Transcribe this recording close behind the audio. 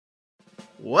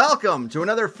Welcome to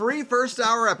another free first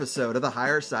hour episode of the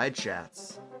Higher Side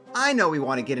Chats. I know we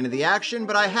want to get into the action,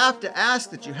 but I have to ask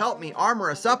that you help me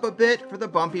armor us up a bit for the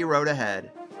bumpy road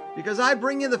ahead. Because I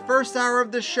bring you the first hour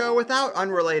of this show without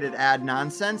unrelated ad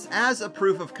nonsense as a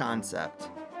proof of concept.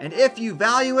 And if you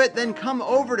value it, then come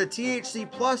over to THC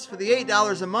Plus for the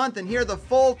 $8 a month and hear the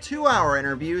full 2-hour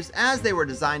interviews as they were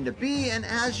designed to be and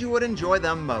as you would enjoy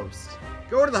them most.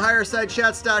 Go to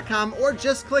thehighersidechats.com or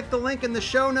just click the link in the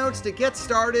show notes to get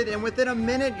started, and within a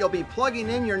minute you'll be plugging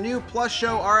in your new Plus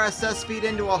Show RSS feed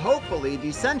into a hopefully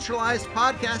decentralized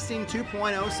podcasting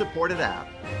 2.0 supported app.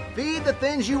 Feed the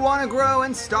things you want to grow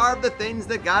and starve the things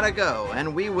that gotta go,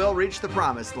 and we will reach the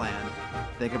promised land.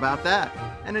 Think about that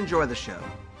and enjoy the show.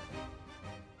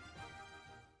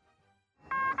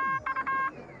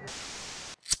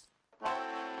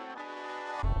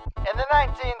 In the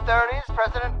 1930s,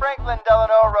 President Franklin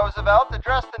Delano Roosevelt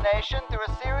addressed the nation through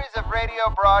a series of radio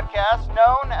broadcasts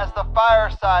known as the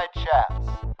Fireside Chats.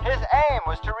 His aim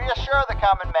was to reassure the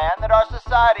common man that our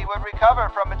society would recover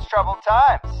from its troubled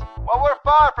times. Well, we're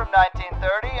far from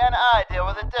 1930, and I deal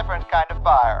with a different kind of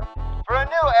fire. For a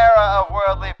new era of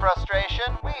worldly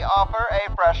frustration, we offer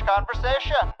a fresh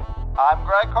conversation. I'm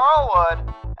Greg Carlwood,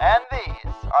 and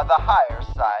these are the Higher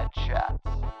Side Chats.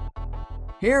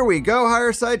 Here we go,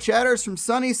 Higher Side Chatters from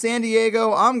sunny San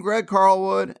Diego. I'm Greg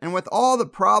Carlwood, and with all the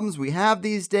problems we have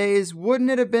these days, wouldn't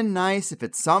it have been nice if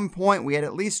at some point we had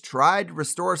at least tried to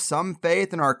restore some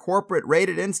faith in our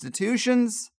corporate-rated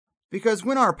institutions? Because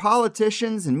when our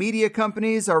politicians and media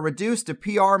companies are reduced to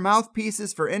PR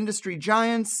mouthpieces for industry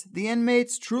giants, the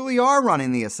inmates truly are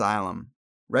running the asylum.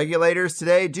 Regulators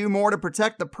today do more to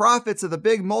protect the profits of the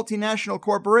big multinational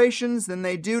corporations than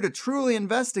they do to truly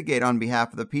investigate on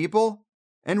behalf of the people.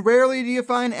 And rarely do you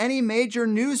find any major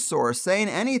news source saying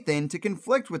anything to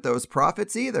conflict with those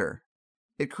profits either.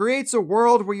 It creates a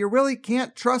world where you really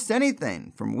can't trust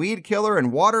anything, from weed killer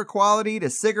and water quality to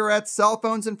cigarettes, cell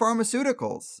phones, and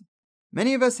pharmaceuticals.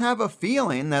 Many of us have a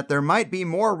feeling that there might be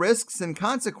more risks and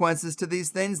consequences to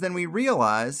these things than we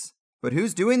realize, but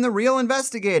who's doing the real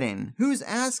investigating? Who's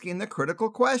asking the critical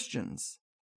questions?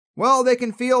 Well, they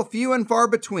can feel few and far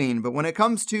between, but when it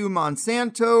comes to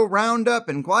Monsanto, Roundup,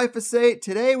 and Glyphosate,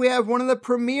 today we have one of the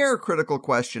premier critical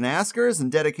question askers and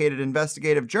dedicated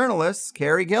investigative journalists,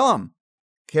 Carey Gillam.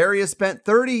 Carey has spent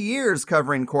 30 years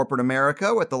covering corporate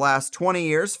America, with the last 20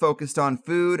 years focused on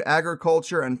food,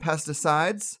 agriculture, and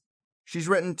pesticides. She's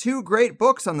written 2 great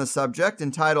books on the subject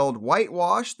entitled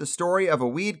Whitewash, The Story of a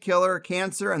Weed Killer,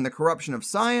 Cancer, and the Corruption of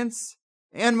Science,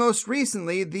 and most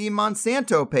recently, the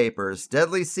Monsanto Papers,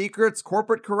 Deadly Secrets,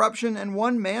 Corporate Corruption, and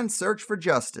One Man's Search for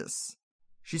Justice.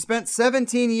 She spent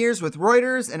 17 years with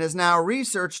Reuters and is now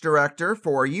research director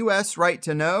for U.S. Right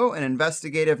to Know, an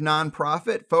investigative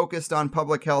nonprofit focused on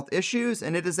public health issues,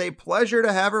 and it is a pleasure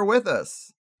to have her with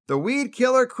us. The weed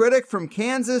killer critic from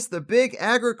Kansas, the big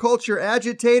agriculture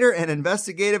agitator, and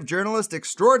investigative journalist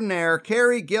extraordinaire,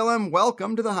 Carey Gillam,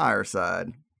 welcome to the Higher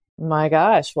Side. My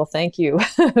gosh. Well, thank you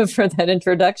for that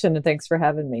introduction, and thanks for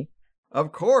having me.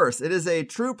 Of course. It is a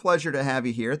true pleasure to have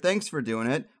you here. Thanks for doing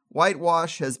it.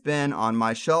 Whitewash has been on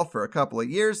my shelf for a couple of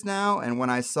years now, and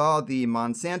when I saw the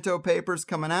Monsanto papers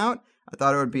coming out, I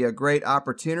thought it would be a great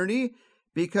opportunity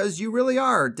because you really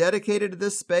are dedicated to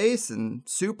this space and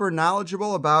super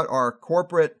knowledgeable about our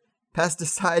corporate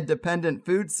pesticide-dependent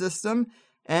food system,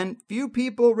 and few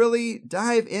people really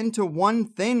dive into one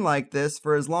thing like this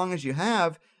for as long as you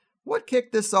have. What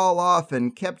kicked this all off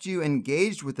and kept you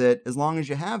engaged with it as long as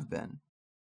you have been?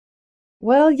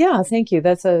 Well, yeah, thank you.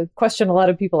 That's a question a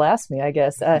lot of people ask me, I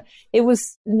guess. It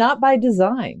was not by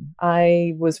design.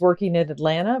 I was working in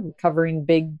Atlanta covering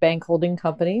big bank holding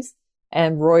companies,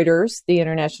 and Reuters, the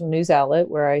international news outlet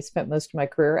where I spent most of my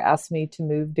career, asked me to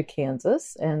move to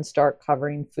Kansas and start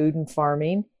covering food and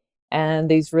farming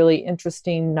and these really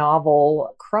interesting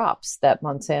novel crops that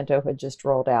Monsanto had just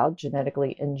rolled out,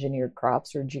 genetically engineered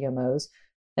crops or GMOs.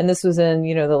 And this was in,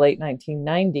 the late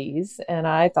 1990s. And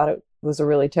I thought it was a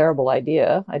really terrible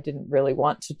idea. I didn't really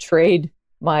want to trade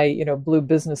my, blue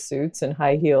business suits and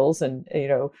high heels and,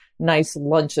 nice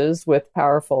lunches with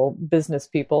powerful business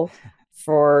people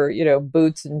for,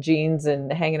 boots and jeans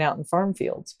and hanging out in farm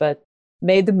fields. But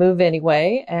made the move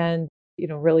anyway. And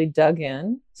really dug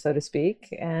in, so to speak.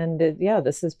 And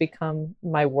this has become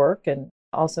my work and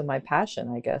also my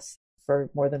passion, I guess,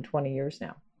 for more than 20 years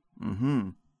now. Mm-hmm.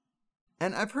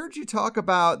 And I've heard you talk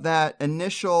about that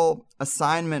initial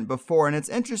assignment before, and it's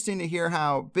interesting to hear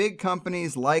how big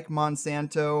companies like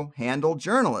Monsanto handle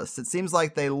journalists. It seems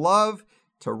like they love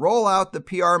to roll out the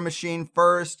PR machine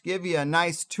first, give you a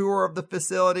nice tour of the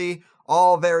facility,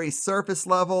 all very surface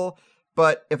level.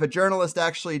 But if a journalist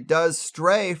actually does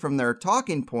stray from their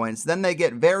talking points, then they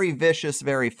get very vicious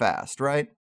very fast, right?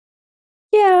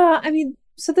 Yeah, I mean,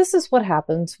 so this is what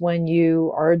happens when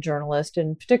you are a journalist,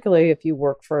 and particularly if you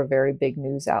work for a very big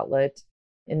news outlet,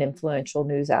 an influential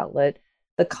news outlet.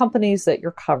 The companies that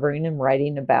you're covering and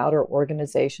writing about are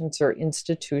organizations or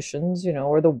institutions,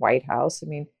 or the White House, I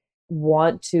mean,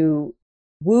 want to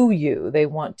woo you. They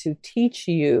want to teach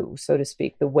you, so to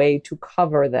speak, the way to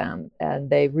cover them. And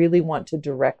they really want to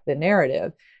direct the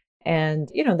narrative.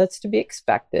 And, that's to be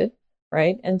expected.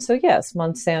 Right. And so, yes,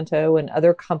 Monsanto and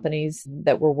other companies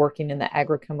that were working in the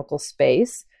agrochemical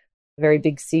space, very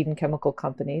big seed and chemical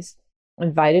companies,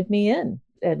 invited me in.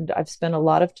 And I've spent a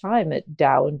lot of time at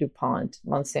Dow and DuPont,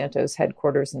 Monsanto's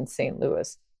headquarters in St.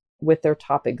 Louis, with their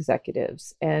top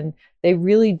executives. And they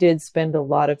really did spend a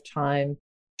lot of time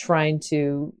trying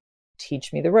to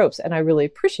teach me the ropes. And I really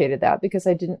appreciated that because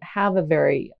I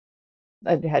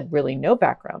had really no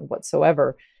background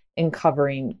whatsoever in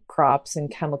covering crops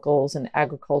and chemicals and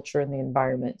agriculture and the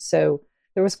environment. So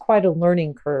there was quite a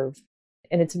learning curve.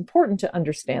 And it's important to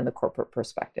understand the corporate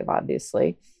perspective,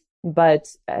 obviously. But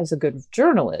as a good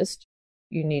journalist,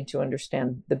 you need to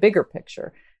understand the bigger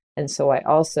picture. And so I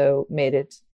also made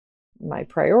it my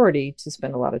priority to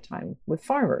spend a lot of time with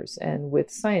farmers and with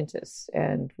scientists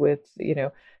and with,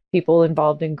 people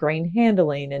involved in grain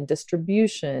handling and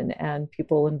distribution and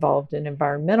people involved in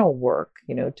environmental work,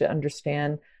 to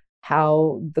understand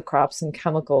how the crops and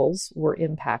chemicals were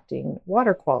impacting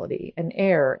water quality and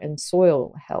air and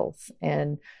soil health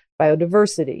and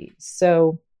biodiversity.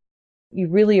 So you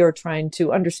really are trying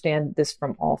to understand this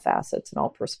from all facets and all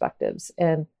perspectives.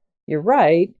 And you're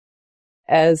right.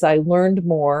 As I learned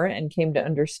more and came to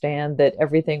understand that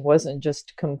everything wasn't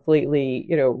just completely,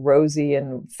 rosy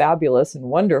and fabulous and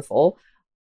wonderful,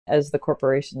 as the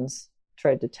corporations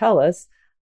tried to tell us,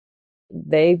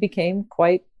 they became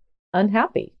quite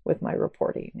unhappy with my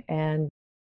reporting. And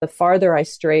the farther I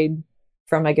strayed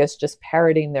from, I guess, just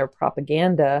parroting their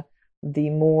propaganda, the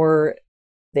more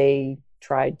they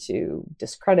tried to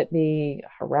discredit me,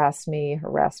 harass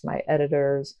my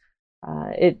editors.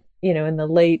 In the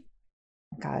late,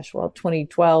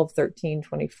 2012, 13,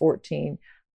 2014,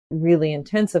 really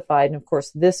intensified. And of course,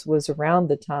 this was around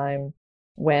the time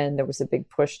when there was a big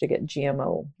push to get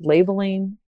GMO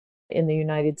labeling in the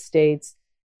United States.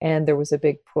 And there was a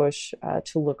big push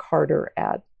to look harder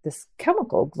at this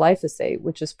chemical, glyphosate,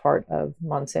 which is part of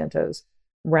Monsanto's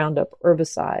Roundup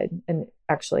herbicide and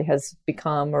actually has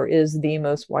become or is the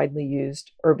most widely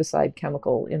used herbicide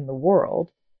chemical in the world.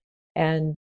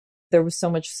 And there was so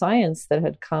much science that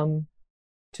had come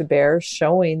to bear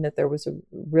showing that there was a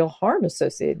real harm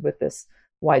associated with this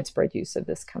widespread use of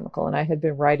this chemical. And I had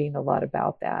been writing a lot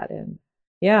about that. And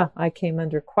yeah, I came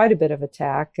under quite a bit of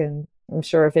attack. And I'm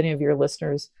sure if any of your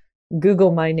listeners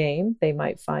Google my name, they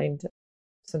might find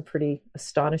some pretty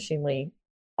astonishingly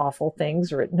awful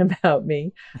things written about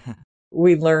me.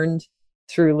 We learned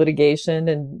through litigation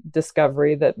and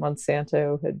discovery that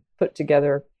Monsanto had put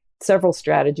together several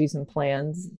strategies and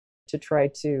plans to try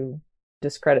to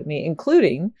discredit me,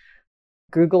 including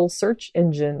Google search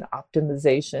engine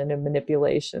optimization and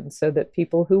manipulation, so that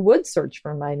people who would search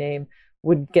for my name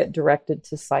would get directed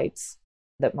to sites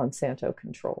that Monsanto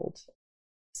controlled.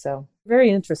 So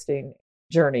very interesting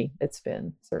journey it's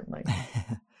been, certainly.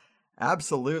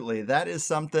 Absolutely. That is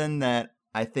something that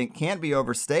I think can't be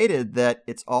overstated, that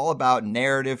it's all about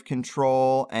narrative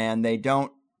control, and they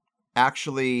don't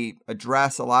actually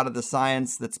address a lot of the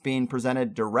science that's being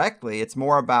presented directly. It's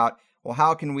more about, well,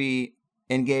 how can we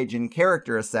engage in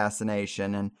character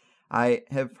assassination? And I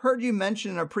have heard you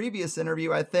mention in a previous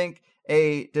interview, I think,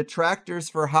 a Detractors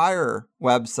for Hire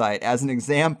website as an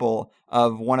example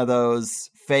of one of those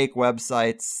fake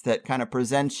websites that kind of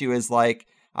presents you as like,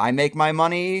 I make my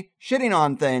money shitting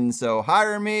on things, so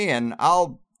hire me and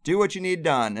I'll do what you need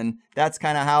done. And that's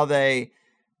kind of how they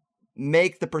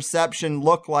make the perception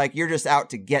look like you're just out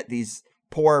to get these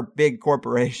poor big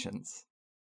corporations.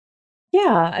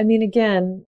 Yeah, I mean,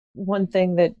 again, one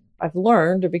thing that I've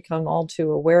learned or become all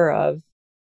too aware of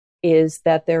is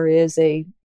that there is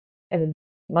and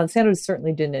Monsanto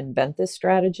certainly didn't invent this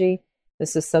strategy.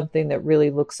 This is something that really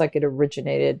looks like it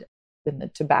originated in the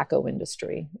tobacco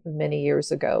industry many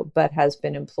years ago, but has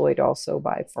been employed also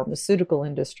by pharmaceutical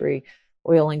industry,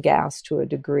 oil and gas to a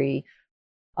degree,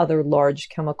 other large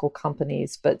chemical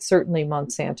companies, but certainly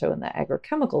Monsanto in the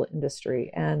agrochemical industry.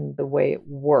 And the way it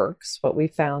works, what we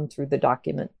found through the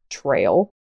document trail,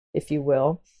 if you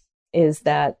will, is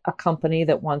that a company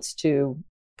that wants to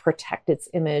protect its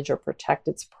image or protect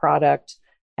its product,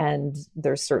 and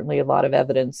there's certainly a lot of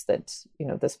evidence that,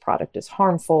 this product is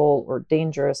harmful or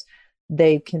dangerous,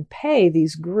 they can pay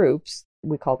these groups,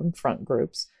 we call them front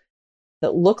groups,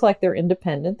 that look like they're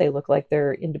independent. They look like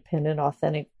they're independent,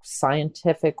 authentic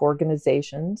scientific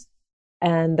organizations.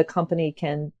 And the company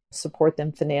can support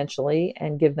them financially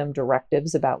and give them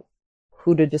directives about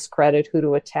who to discredit, who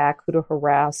to attack, who to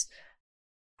harass,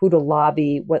 who to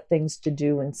lobby, what things to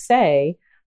do and say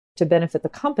to benefit the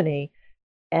company.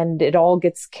 And it all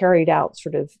gets carried out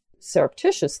sort of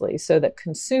surreptitiously so that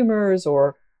consumers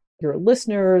or your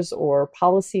listeners or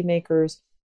policymakers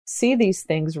see these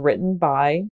things written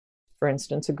by, for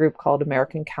instance, a group called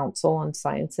American Council on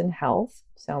Science and Health.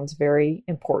 Sounds very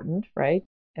important, right?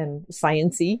 And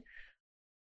science-y.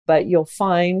 But you'll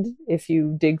find, if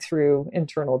you dig through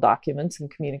internal documents and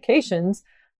communications,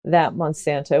 that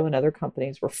Monsanto and other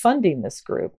companies were funding this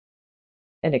group.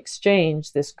 In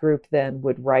exchange, this group then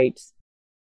would write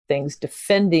things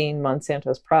defending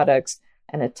Monsanto's products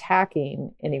and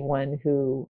attacking anyone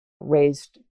who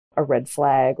raised a red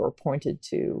flag or pointed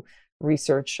to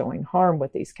research showing harm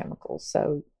with these chemicals.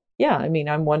 So, yeah, I mean,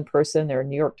 I'm one person. There are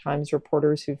New York Times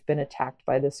reporters who've been attacked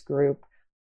by this group,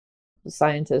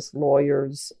 scientists,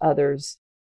 lawyers, others.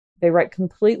 They write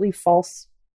completely false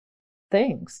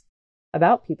things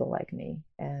about people like me.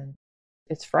 And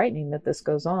it's frightening that this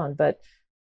goes on. But,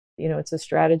 you know, it's a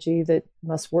strategy that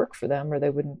must work for them or they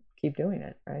wouldn't keep doing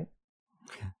it, right?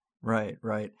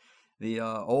 Right. The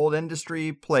old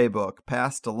industry playbook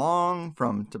passed along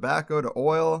from tobacco to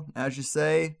oil, as you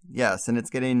say. Yes, and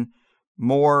it's getting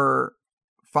more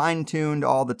fine-tuned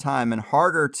all the time and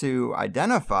harder to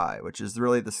identify, which is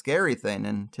really the scary thing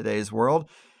in today's world.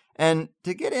 And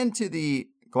to get into the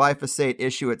glyphosate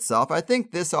issue itself, I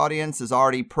think this audience is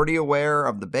already pretty aware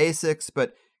of the basics,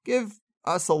 but give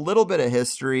us a little bit of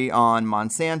history on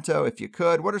Monsanto, if you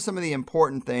could. What are some of the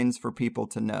important things for people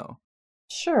to know?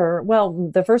 Sure. Well,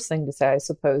 the first thing to say, I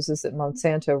suppose, is that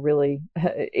Monsanto really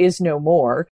is no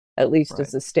more, at least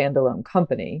as a standalone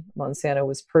company. Monsanto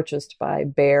was purchased by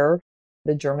Bayer,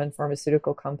 the German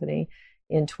pharmaceutical company,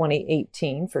 in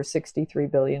 2018 for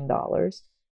 $63 billion.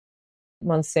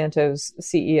 Monsanto's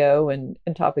CEO and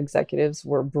top executives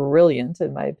were brilliant,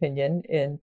 in my opinion,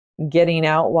 in getting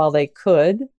out while they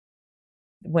could.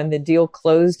 When the deal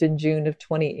closed in June of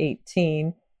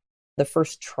 2018, the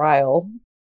first trial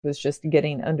was just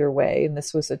getting underway. And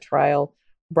this was a trial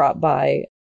brought by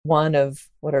one of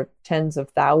what are tens of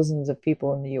thousands of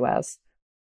people in the US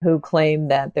who claim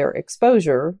that their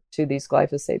exposure to these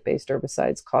glyphosate-based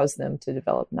herbicides caused them to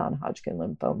develop non-Hodgkin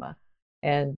lymphoma.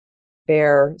 And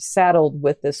Bayer, saddled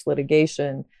with this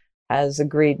litigation, has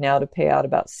agreed now to pay out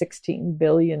about $16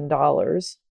 billion.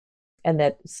 And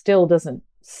that still doesn't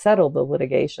settle the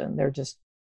litigation. They're just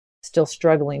still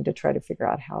struggling to try to figure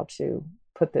out how to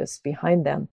put this behind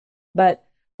them. But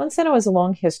Monsanto has a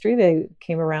long history. They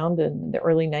came around in the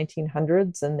early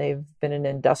 1900s, and they've been an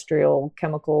industrial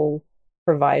chemical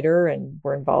provider and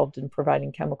were involved in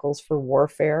providing chemicals for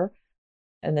warfare,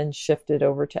 and then shifted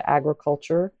over to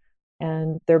agriculture.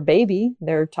 And their baby,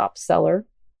 their top seller,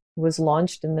 was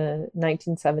launched in the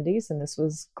 1970s, and this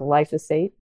was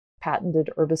glyphosate, patented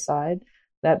herbicide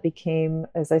that became,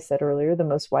 as I said earlier, the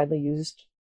most widely used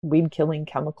weed-killing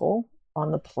chemical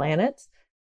on the planet.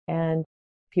 And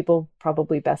people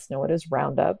probably best know it as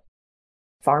Roundup.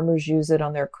 Farmers use it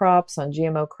on their crops, on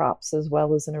GMO crops, as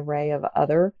well as an array of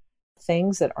other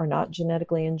things that are not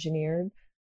genetically engineered.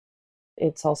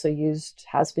 It's also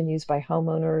has been used by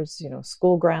homeowners,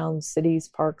 school grounds, cities,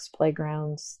 parks,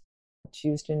 playgrounds. It's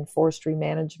used in forestry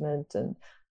management and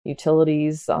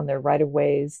utilities on their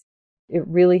right-of-ways. It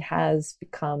really has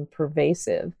become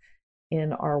pervasive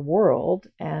in our world,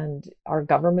 and our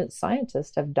government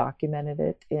scientists have documented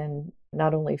it in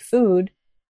not only food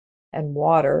and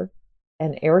water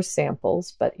and air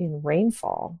samples, but in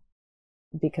rainfall,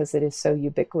 because it is so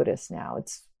ubiquitous now.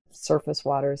 It's surface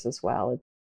waters as well.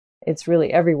 It's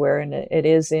really everywhere, and it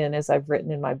is in, as I've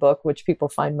written in my book, which people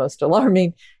find most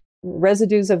alarming,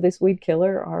 residues of this weed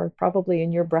killer are probably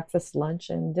in your breakfast, lunch,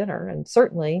 and dinner, and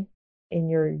certainly in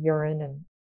your urine and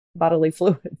bodily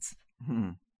fluids.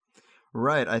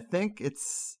 Right. I think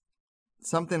it's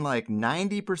something like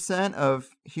 90% of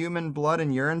human blood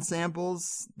and urine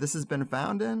samples this has been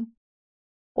found in.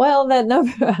 Well, that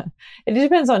number, it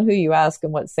depends on who you ask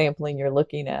and what sampling you're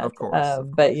looking at. Of course.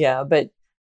 But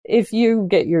if you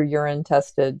get your urine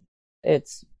tested,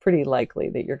 it's pretty likely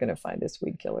that you're going to find this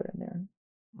weed killer in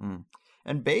there.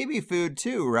 And baby food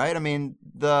too, right? I mean,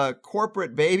 the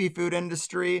corporate baby food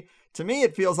industry, to me,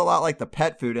 it feels a lot like the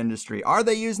pet food industry. Are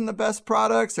they using the best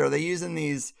products? Or are they using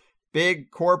these big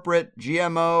corporate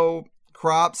GMO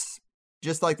crops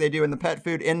just like they do in the pet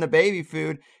food, in the baby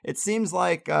food. It seems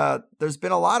like there's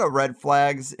been a lot of red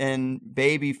flags in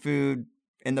baby food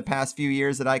in the past few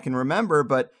years that I can remember,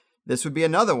 but this would be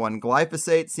another one.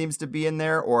 Glyphosate seems to be in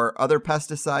there, or other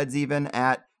pesticides even,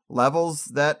 at levels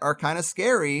that are kind of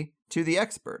scary to the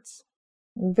experts.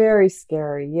 Very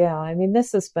scary. Yeah. I mean,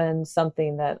 this has been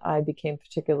something that I became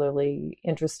particularly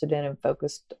interested in and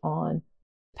focused on,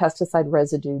 pesticide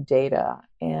residue data.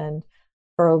 And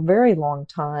for a very long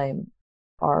time,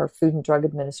 our Food and Drug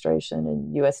Administration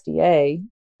and USDA,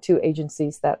 two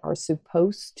agencies that are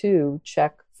supposed to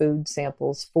check food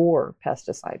samples for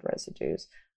pesticide residues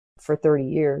for 30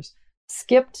 years,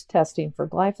 skipped testing for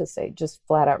glyphosate, just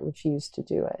flat out refused to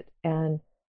do it. And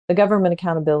the Government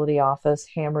Accountability Office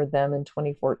hammered them in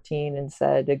 2014 and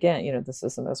said, again, this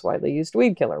is the most widely used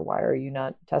weed killer. Why are you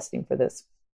not testing for this?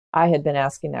 I had been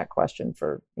asking that question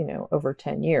for, over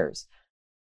 10 years.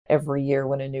 Every year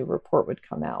when a new report would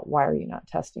come out, why are you not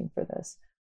testing for this?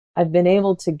 I've been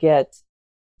able to get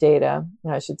data.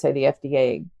 I should say the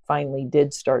FDA finally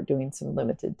did start doing some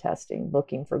limited testing,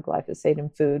 looking for glyphosate in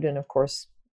food, and of course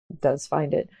does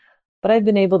find it. But I've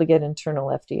been able to get internal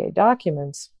FDA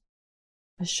documents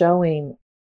showing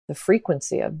the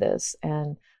frequency of this.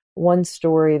 And one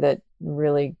story that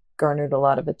really garnered a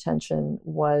lot of attention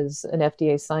was an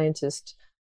FDA scientist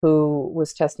who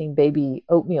was testing baby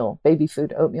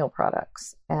food oatmeal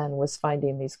products, and was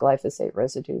finding these glyphosate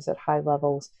residues at high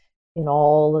levels in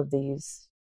all of these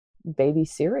baby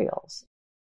cereals.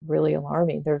 Really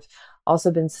alarming. There's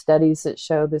also been studies that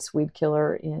show this weed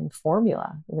killer in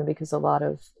formula, because a lot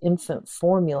of infant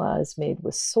formula is made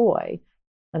with soy.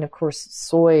 And of course,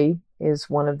 soy is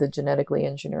one of the genetically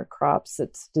engineered crops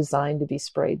that's designed to be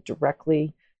sprayed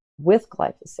directly with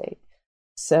glyphosate.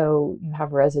 So you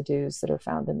have residues that are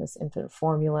found in this infant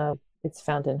formula. It's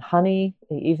found in honey,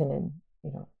 even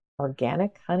in,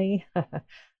 organic honey,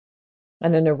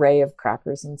 and an array of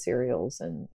crackers and cereals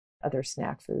and other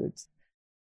snack foods.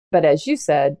 But as you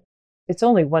said, it's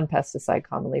only one pesticide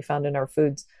commonly found in our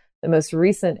foods. The most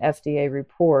recent FDA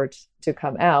report to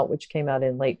come out, which came out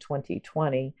in late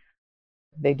 2020,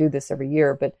 they do this every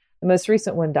year, but the most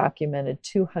recent one documented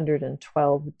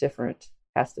 212 different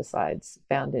pesticides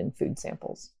found in food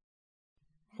samples.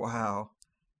 Wow.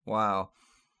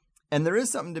 And there is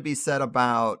something to be said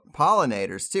about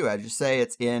pollinators too. As you say,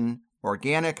 it's in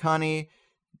organic honey.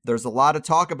 There's a lot of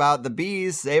talk about the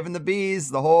bees, saving the bees.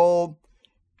 The whole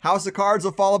house of cards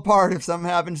will fall apart if something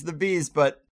happens to the bees,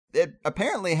 but it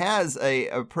apparently has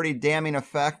a pretty damning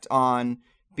effect on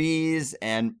bees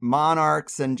and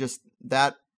monarchs and just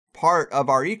that part of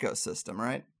our ecosystem,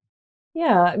 right?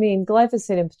 Yeah, I mean,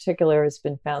 glyphosate in particular has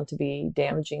been found to be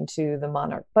damaging to the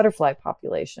monarch butterfly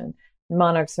population.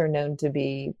 Monarchs are known to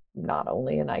be not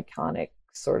only an iconic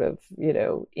sort of,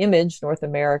 image, North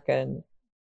American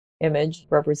image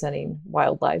representing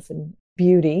wildlife and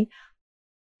beauty,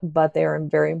 but they are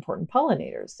very important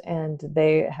pollinators, and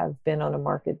they have been on a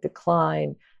marked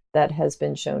decline that has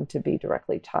been shown to be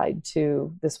directly tied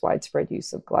to this widespread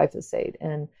use of glyphosate.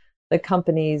 And the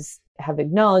companies have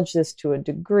acknowledged this to a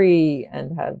degree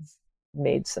and have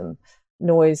made some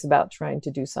noise about trying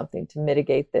to do something to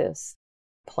mitigate this,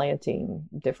 planting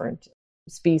different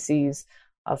species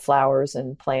of flowers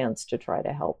and plants to try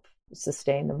to help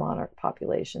sustain the monarch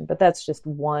population. But that's just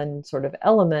one sort of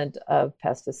element of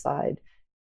pesticide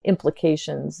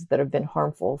implications that have been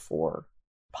harmful for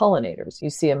pollinators. You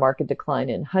see a marked decline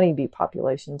in honeybee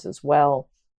populations as well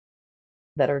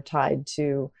that are tied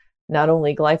to not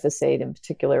only glyphosate in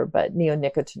particular, but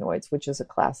neonicotinoids, which is a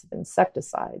class of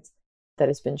insecticides that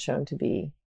has been shown to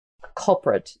be a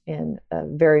culprit in a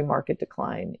very marked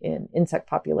decline in insect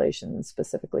populations,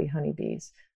 specifically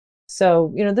honeybees.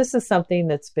 So, this is something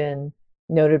that's been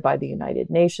noted by the United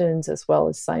Nations as well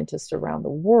as scientists around the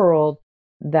world,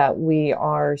 that we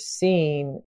are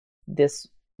seeing this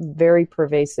very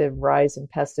pervasive rise in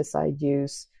pesticide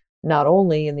use, not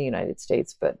only in the United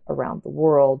States, but around the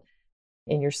world.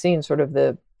 And you're seeing sort of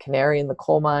the canary in the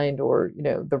coal mine, or,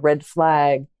 the red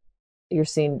flag. You're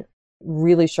seeing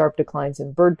really sharp declines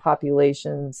in bird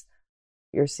populations.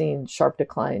 You're seeing sharp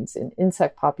declines in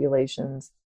insect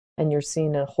populations. And you're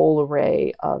seeing a whole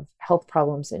array of health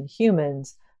problems in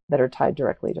humans that are tied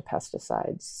directly to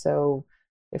pesticides. So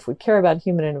if we care about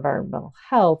human and environmental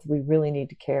health, we really need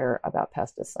to care about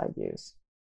pesticide use.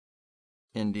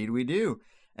 Indeed we do.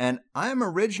 And I'm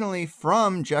originally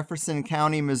from Jefferson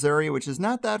County, Missouri, which is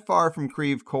not that far from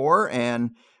Creve Coeur.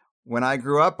 And when I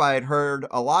grew up, I had heard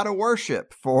a lot of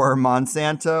worship for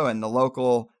Monsanto and the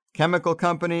local chemical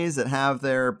companies that have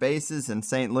their bases in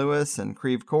St. Louis and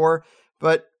Creve Coeur.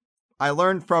 But I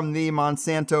learned from the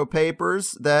Monsanto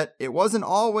papers that it wasn't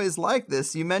always like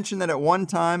this. You mentioned that at one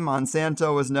time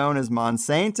Monsanto was known as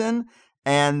Monsanton,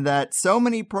 and that so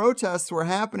many protests were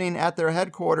happening at their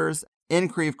headquarters in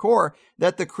Creve Coeur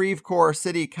that the Creve Coeur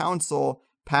City Council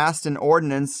passed an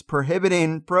ordinance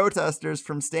prohibiting protesters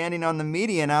from standing on the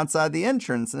median outside the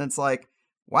entrance. And it's like,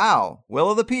 wow,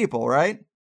 will of the people, right?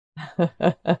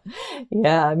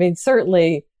 Yeah, I mean,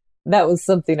 certainly that was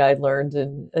something I learned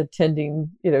in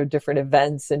attending, different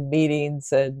events and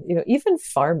meetings and, even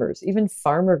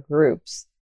farmer groups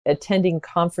attending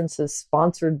conferences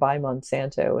sponsored by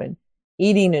Monsanto and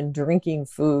eating and drinking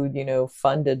food,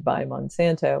 funded by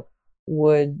Monsanto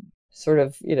would sort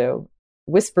of,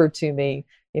 whisper to me,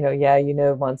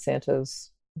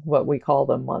 Monsanto's what we call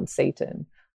them, Monsatan.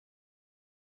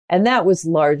 And that was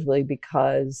largely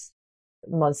because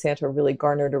Monsanto really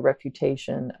garnered a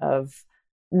reputation of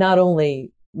not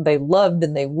only they loved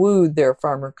and they wooed their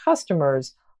farmer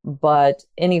customers, but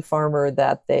any farmer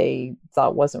that they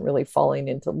thought wasn't really falling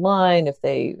into line,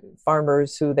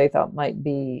 farmers who they thought might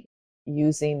be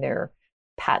using their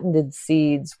patented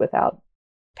seeds without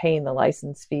paying the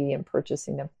license fee and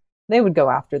purchasing them, they would go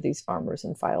after these farmers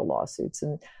and file lawsuits.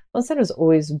 And Monsanto's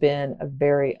always been a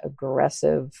very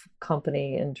aggressive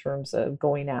company in terms of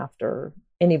going after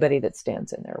anybody that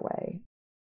stands in their way.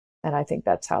 And I think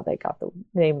that's how they got the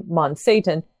name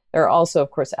Monsanto. There are also,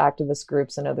 of course, activist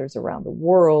groups and others around the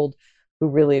world who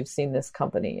really have seen this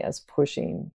company as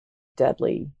pushing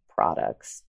deadly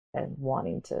products and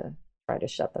wanting to try to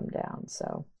shut them down.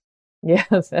 So, yeah,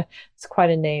 it's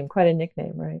quite a name, quite a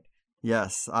nickname, right?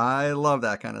 Yes, I love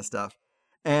that kind of stuff.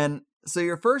 And so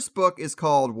your first book is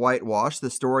called Whitewash, the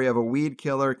story of a weed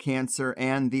killer, cancer,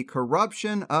 and the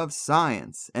corruption of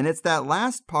science. And it's that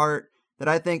last part that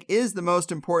I think is the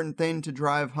most important thing to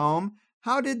drive home.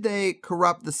 How did they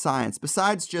corrupt the science?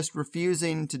 Besides just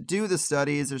refusing to do the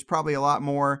studies, there's probably a lot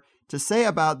more to say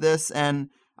about this. And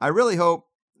I really hope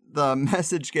the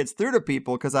message gets through to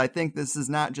people, because I think this is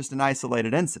not just an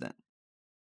isolated incident.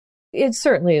 It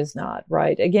certainly is not,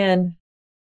 right? Again,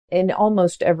 in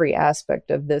almost every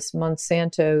aspect of this,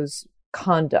 Monsanto's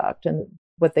conduct and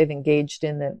what they've engaged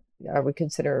in that I would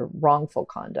consider wrongful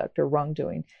conduct or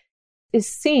wrongdoing is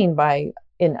seen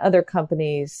in other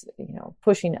companies,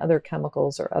 pushing other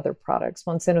chemicals or other products.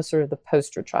 Monsanto's sort of the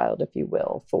poster child, if you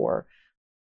will, for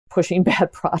pushing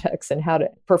bad products and how to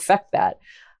perfect that.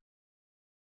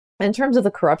 In terms of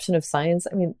the corruption of science,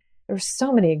 I mean, there's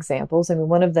so many examples. I mean,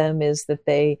 one of them is that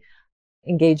they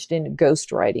engaged in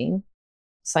ghostwriting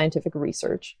scientific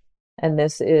research. And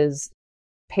this is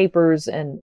papers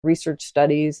and research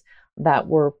studies that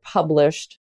were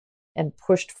published and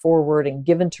pushed forward and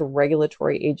given to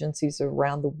regulatory agencies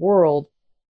around the world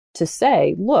to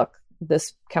say, look,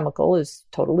 this chemical is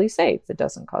totally safe. It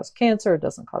doesn't cause cancer. It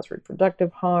doesn't cause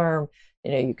reproductive harm.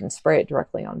 You can spray it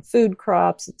directly on food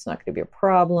crops. It's not going to be a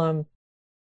problem.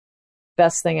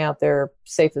 Best thing out there,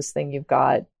 safest thing you've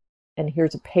got. And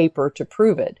here's a paper to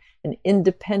prove it, an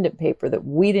independent paper that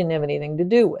we didn't have anything to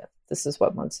do with. This is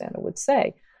what Monsanto would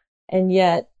say. And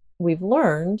yet we've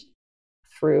learned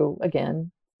through,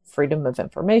 again, Freedom of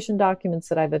Information documents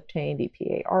that I've obtained,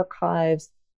 EPA archives,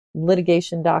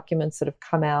 litigation documents that have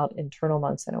come out, internal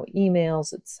Monsanto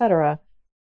emails, etc.,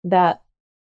 that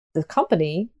the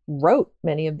company wrote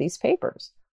many of these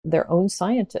papers. Their own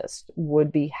scientists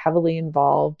would be heavily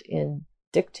involved in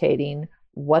dictating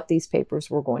what these papers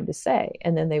were going to say.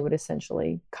 And then they would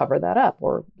essentially cover that up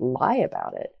or lie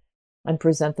about it and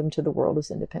present them to the world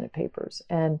as independent papers.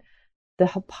 And the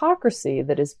hypocrisy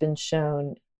that has been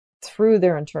shown through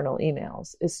their internal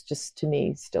emails is just, to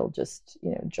me, still just,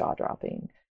 jaw-dropping.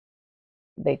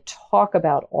 They talk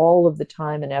about all of the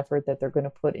time and effort that they're going to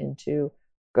put into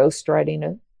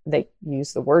ghostwriting. They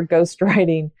use the word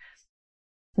ghostwriting.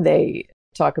 They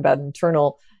talk about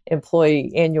internal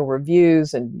employee annual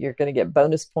reviews, and you're going to get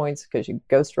bonus points because you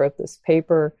ghostwrote this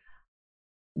paper.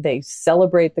 They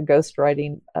celebrate the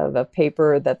ghostwriting of a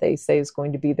paper that they say is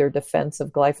going to be their defense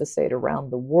of glyphosate around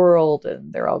the world,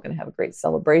 and they're all going to have a great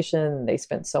celebration. They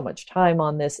spent so much time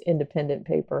on this independent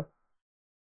paper.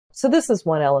 So this is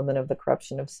one element of the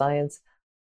corruption of science.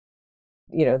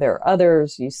 There are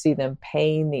others. You see them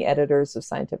paying the editors of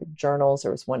scientific journals.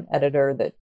 There was one editor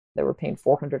that they were paying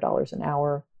 $400 an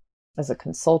hour as a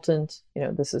consultant.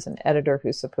 This is an editor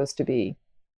who's supposed to be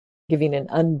giving an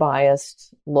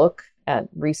unbiased look at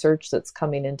research that's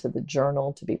coming into the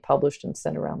journal to be published and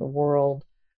sent around the world.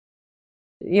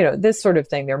 This sort of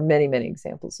thing. There are many, many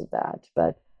examples of that.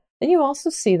 But then you also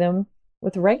see them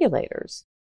with regulators,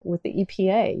 with the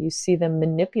EPA. You see them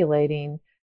manipulating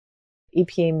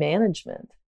EPA management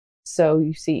So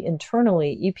you see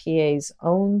internally EPA's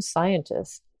own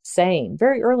scientists saying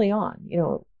very early on,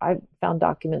 I found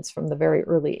documents from the very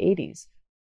early 80s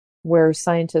where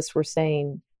scientists were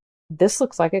saying, this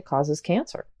looks like it causes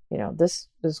cancer. This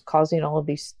is causing all of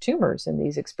these tumors in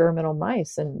these experimental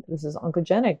mice, and this is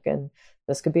oncogenic, and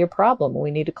this could be a problem. We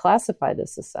need to classify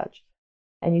this as such.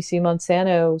 And you see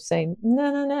Monsanto saying,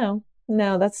 no,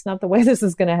 that's not the way this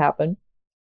is going to happen.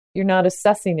 You're not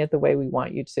assessing it the way we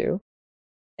want you to.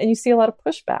 And you see a lot of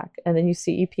pushback. And then you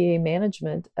see EPA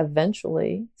management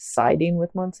eventually siding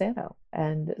with Monsanto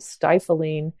and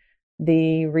stifling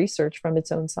the research from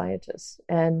its own scientists.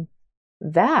 And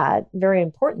that, very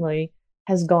importantly,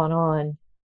 has gone on,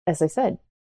 as I said,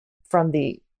 from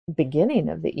the beginning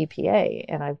of the EPA.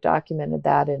 And I've documented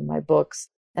that in my books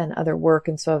and other work,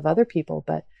 and so have other people.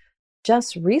 But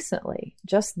just recently,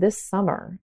 just this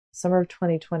summer of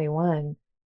 2021,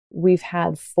 we've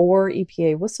had 4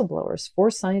 EPA whistleblowers, 4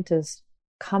 scientists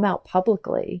come out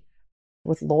publicly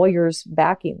with lawyers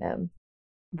backing them,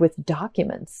 with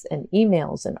documents and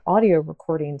emails and audio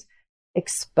recordings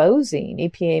exposing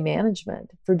EPA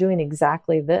management for doing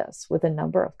exactly this with a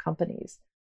number of companies.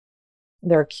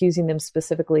 They're accusing them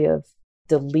specifically of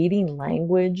deleting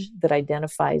language that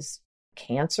identifies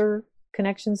cancer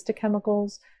connections to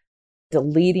chemicals,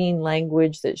 deleting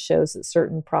language that shows that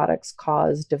certain products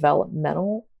cause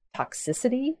developmental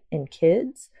toxicity in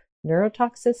kids,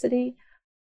 neurotoxicity,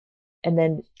 and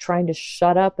then trying to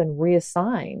shut up and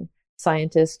reassign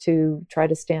scientists to try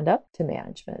to stand up to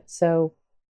management. So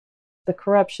the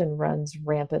corruption runs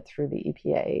rampant through the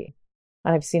EPA.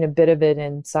 I've seen a bit of it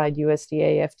inside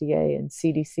USDA, FDA, and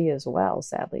CDC as well,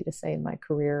 sadly to say, in my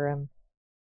career.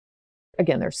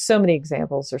 Again, there's so many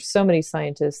examples. There's so many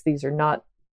scientists. These are not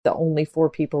the only 4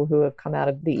 people who have come out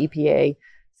of the EPA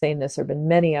saying this. There have been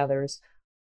many others.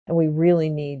 And we really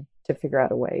need to figure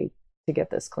out a way to get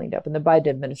this cleaned up. And the Biden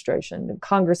administration,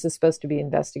 Congress is supposed to be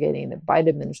investigating. The Biden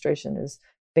administration has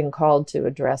been called to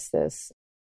address this.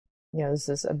 This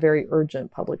is a very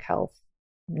urgent public health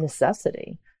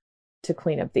necessity to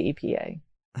clean up the EPA.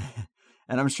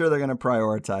 And I'm sure they're going to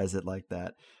prioritize it like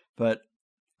that. But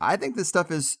I think this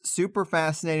stuff is super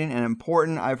fascinating and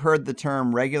important. I've heard the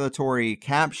term regulatory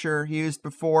capture used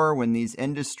before when these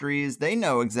industries, they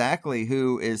know exactly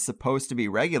who is supposed to be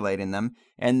regulating them,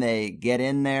 and they get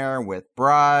in there with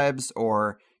bribes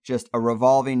or just a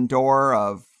revolving door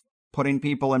of putting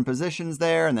people in positions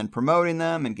there and then promoting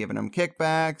them and giving them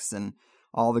kickbacks and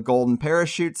all the golden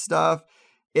parachute stuff.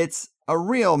 It's a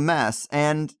real mess.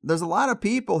 And there's a lot of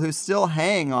people who still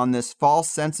hang on this false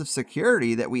sense of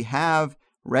security that we have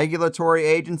regulatory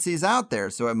agencies out there,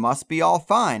 so it must be all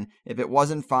fine. If it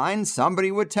wasn't fine,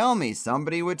 somebody would tell me,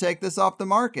 somebody would take this off the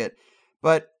market.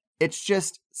 But it's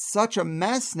just such a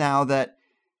mess now that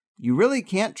you really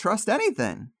can't trust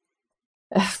anything.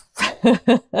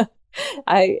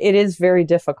 It is very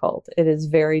difficult. It is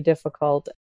very difficult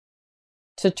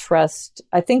to trust.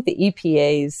 I think the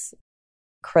EPA's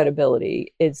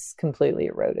credibility is completely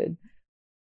eroded.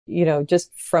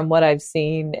 Just from what I've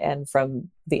seen and from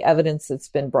the evidence that's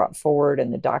been brought forward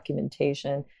and the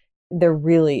documentation, there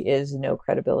really is no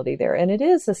credibility there. And it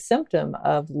is a symptom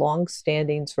of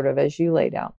longstanding, sort of, as you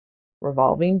laid out,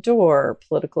 revolving door,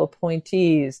 political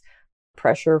appointees,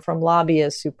 pressure from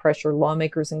lobbyists who pressure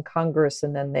lawmakers in Congress,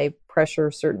 and then they pressure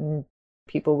certain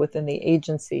people within the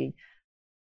agency.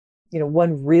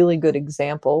 One really good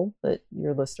example that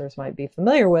your listeners might be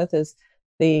familiar with is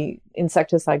the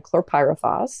insecticide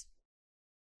chlorpyrifos,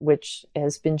 which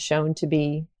has been shown to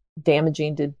be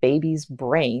damaging to babies'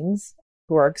 brains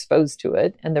who are exposed to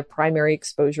it, and their primary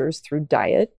exposure is through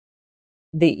diet.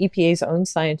 The EPA's own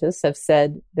scientists have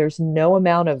said there's no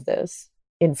amount of this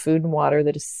in food and water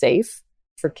that is safe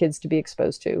for kids to be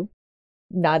exposed to.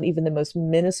 Not even the most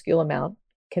minuscule amount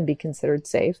can be considered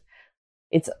safe.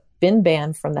 It's been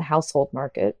banned from the household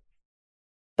market,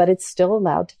 but it's still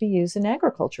allowed to be used in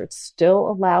agriculture. It's still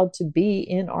allowed to be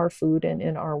in our food and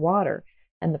in our water.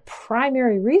 And the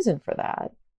primary reason for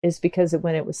that is because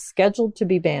when it was scheduled to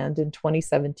be banned in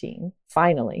 2017,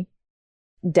 finally,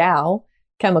 Dow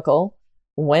Chemical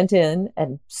went in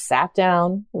and sat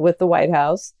down with the White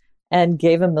House and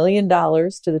gave $1 million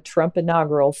to the Trump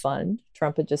inaugural fund.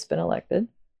 Trump had just been elected,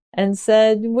 and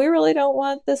said, we really don't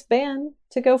want this ban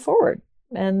to go forward.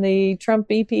 And the Trump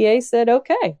EPA said,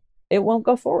 okay, it won't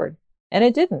go forward. And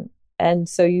it didn't. And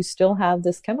so you still have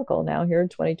this chemical now here in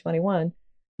 2021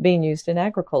 being used in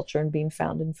agriculture and being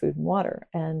found in food and water.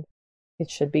 And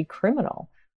it should be criminal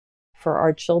for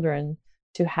our children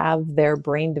to have their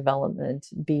brain development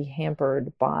be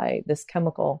hampered by this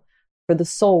chemical for the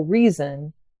sole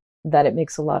reason that it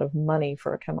makes a lot of money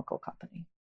for a chemical company.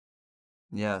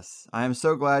 Yes, I am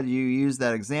so glad you used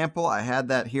that example. I had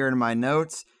that here in my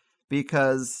notes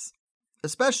because,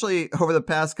 especially over the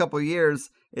past couple of years,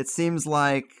 it seems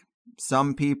like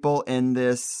some people in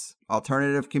this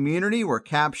alternative community were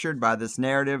captured by this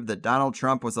narrative that Donald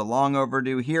Trump was a long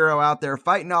overdue hero out there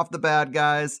fighting off the bad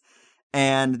guys.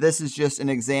 And this is just an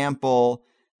example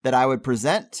that I would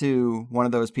present to one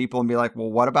of those people and be like,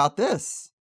 well, what about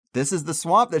this? This is the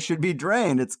swamp that should be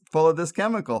drained. It's full of this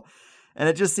chemical. And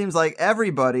it just seems like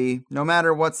everybody, no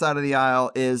matter what side of the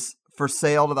aisle, is for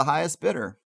sale to the highest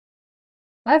bidder.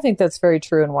 I think that's very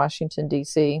true in Washington,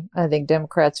 D.C. I think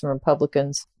Democrats and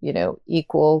Republicans,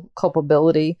 equal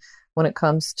culpability when it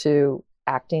comes to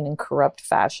acting in corrupt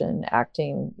fashion,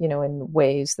 acting, in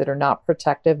ways that are not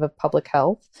protective of public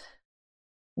health.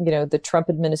 The Trump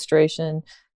administration,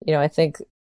 I think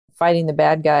fighting the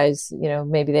bad guys,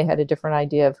 maybe they had a different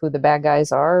idea of who the bad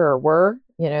guys are or were.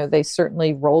 They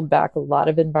certainly rolled back a lot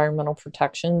of environmental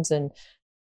protections and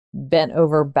bent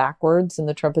over backwards in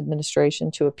the Trump administration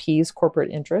to appease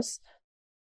corporate interests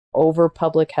over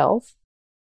public health.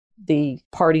 The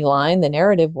party line, the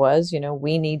narrative was,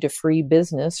 we need to free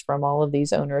business from all of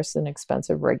these onerous and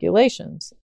expensive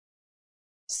regulations.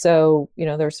 So,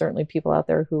 there are certainly people out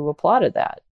there who applauded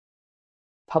that.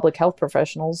 Public health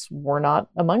professionals were not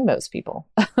among those people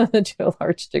to a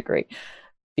large degree,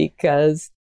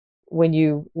 because when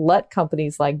you let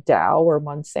companies like Dow or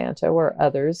Monsanto or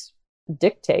others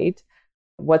dictate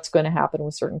what's going to happen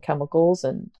with certain chemicals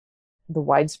and the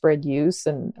widespread use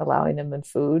and allowing them in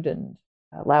food and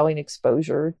allowing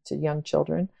exposure to young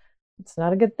children, it's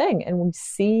not a good thing. And we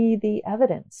see the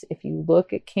evidence. If you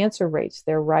look at cancer rates,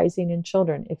 they're rising in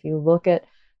children. If you look at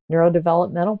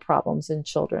neurodevelopmental problems in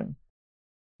children,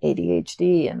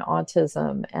 ADHD and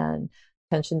autism and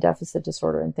attention deficit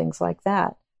disorder and things like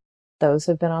that, those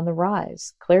have been on the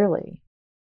rise, clearly.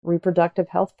 Reproductive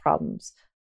health problems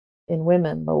in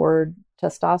women, lowered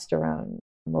testosterone,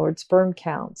 lowered sperm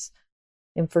counts,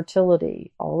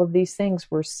 infertility, all of these things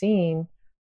we're seeing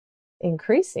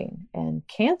increasing. And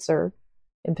cancer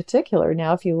in particular,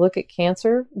 now if you look at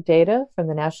cancer data from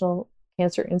the National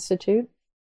Cancer Institute,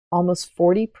 almost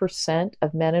 40%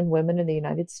 of men and women in the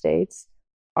United States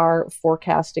are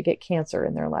forecast to get cancer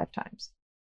in their lifetimes.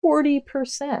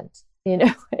 40%,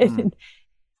 and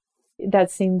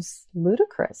that seems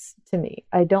ludicrous to me.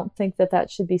 I don't think that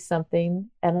should be something,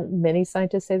 and many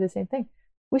scientists say the same thing.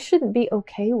 We shouldn't be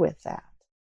okay with that.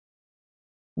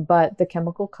 But the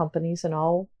chemical companies and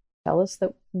all tell us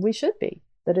that we should be,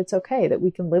 that it's okay, that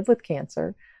we can live with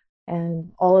cancer.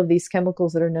 And all of these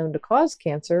chemicals that are known to cause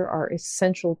cancer are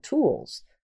essential tools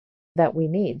that we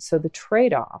need. So the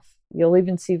trade-off, you'll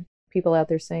even see people out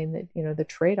there saying that, the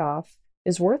trade-off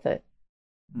is worth it.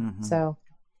 Mm-hmm. So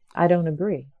I don't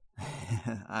agree.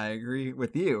 I agree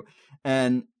with you.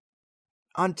 And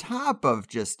on top of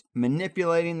just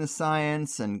manipulating the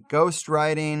science and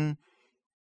ghostwriting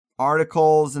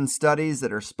articles and studies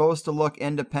that are supposed to look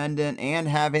independent and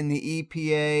having the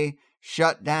EPA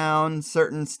shut down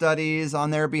certain studies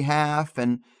on their behalf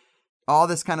and all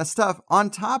this kind of stuff, on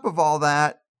top of all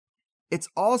that, it's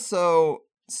also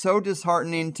so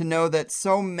disheartening to know that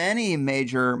so many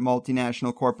major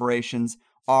multinational corporations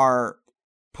are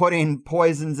putting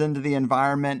poisons into the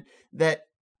environment that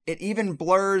it even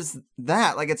blurs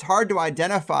that. Like, it's hard to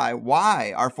identify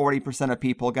why are 40% of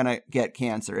people going to get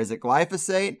cancer. Is it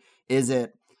glyphosate? Is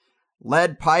it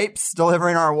lead pipes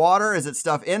delivering our water? Is it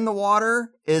stuff in the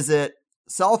water? Is it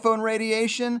cell phone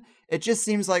radiation? It just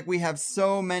seems like we have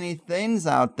so many things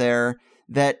out there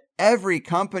that every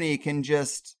company can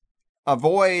just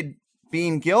avoid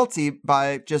being guilty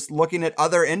by just looking at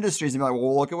other industries and be like,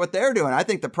 well, look at what they're doing. I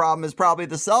think the problem is probably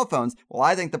the cell phones. Well,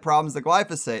 I think the problem is the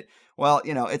glyphosate. Well,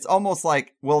 it's almost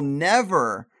like we'll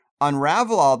never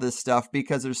unravel all this stuff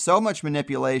because there's so much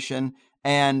manipulation,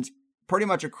 and pretty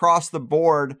much across the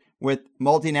board with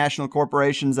multinational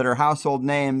corporations that are household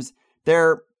names,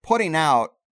 they're putting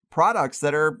out products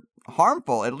that are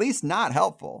harmful, at least not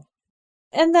helpful.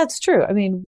 And that's true. I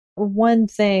mean, one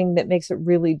thing that makes it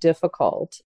really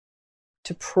difficult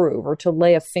to prove or to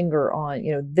lay a finger on,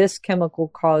 this chemical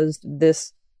caused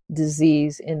this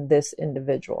disease in this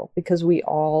individual, because we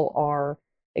all are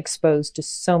exposed to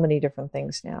so many different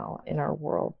things now in our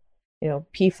world.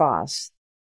 PFAS,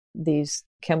 these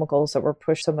chemicals that were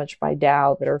pushed so much by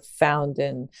Dow that are found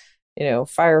in,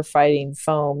 firefighting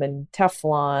foam and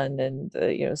Teflon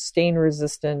and, stain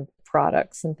resistant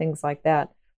products and things like that.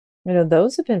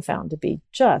 Those have been found to be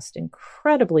just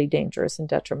incredibly dangerous and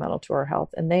detrimental to our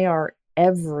health, and they are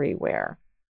everywhere.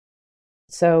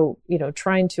 So,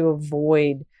 trying to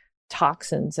avoid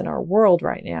toxins in our world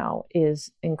right now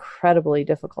is incredibly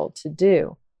difficult to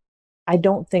do. I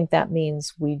don't think that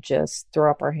means we just throw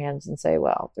up our hands and say,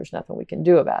 well, there's nothing we can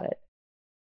do about it.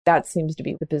 That seems to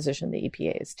be the position the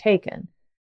EPA has taken,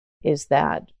 is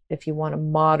that if you want a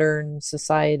modern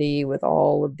society with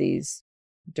all of these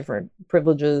different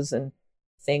privileges and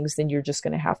things, then you're just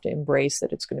going to have to embrace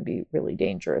that it's going to be really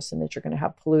dangerous and that you're going to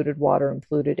have polluted water and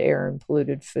polluted air and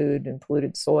polluted food and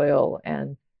polluted soil,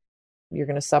 and you're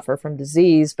going to suffer from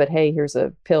disease. But hey, here's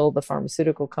a pill the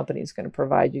pharmaceutical company is going to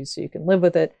provide you so you can live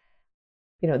with it.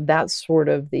 That's sort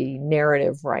of the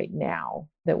narrative right now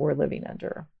that we're living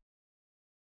under.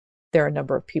 There are a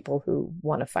number of people who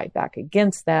want to fight back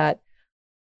against that,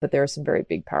 but there are some very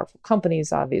big, powerful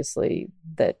companies, obviously,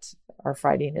 that are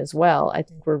fighting as well. I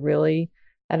think we're really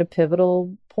at a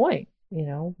pivotal point.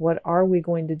 What are we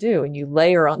going to do? And you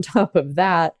layer on top of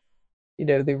that,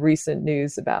 the recent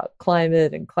news about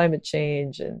climate and climate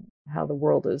change and how the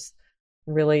world is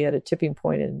really at a tipping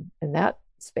point in that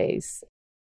space.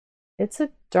 It's a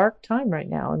dark time right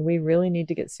now, and we really need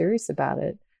to get serious about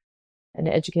it and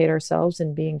educate ourselves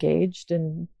and be engaged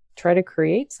and try to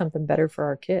create something better for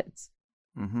our kids.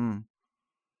 Mm-hmm.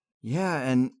 Yeah,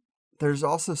 and there's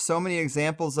also so many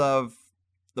examples of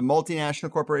the multinational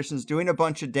corporations doing a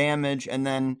bunch of damage and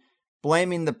then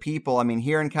blaming the people. I mean,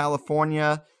 here in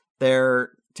California,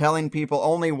 they're telling people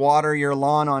only water your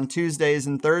lawn on Tuesdays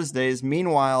and Thursdays.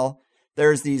 Meanwhile,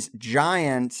 there's these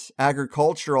giant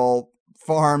agricultural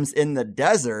farms in the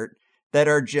desert that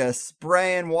are just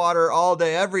spraying water all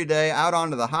day, every day, out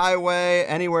onto the highway,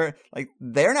 anywhere. Like,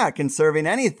 they're not conserving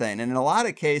anything. And in a lot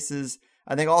of cases,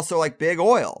 I think also like big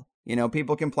oil.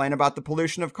 People complain about the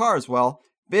pollution of cars. Well,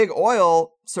 big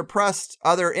oil suppressed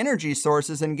other energy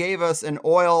sources and gave us an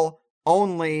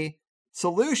oil-only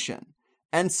solution.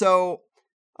 And so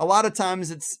a lot of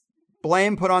times it's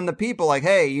blame put on the people, like,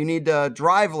 hey, you need to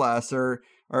drive less or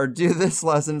do this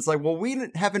less. And it's like, well, we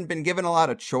haven't been given a lot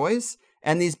of choice.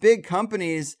 And these big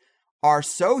companies are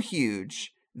so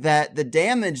huge that the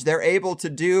damage they're able to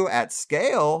do at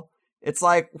scale, it's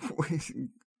like,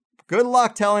 good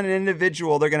luck telling an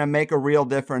individual they're going to make a real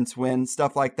difference when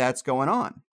stuff like that's going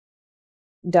on.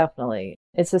 Definitely.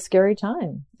 It's a scary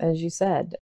time, as you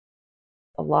said.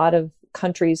 A lot of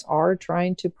countries are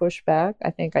trying to push back.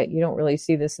 I think you don't really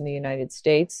see this in the United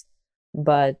States,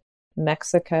 but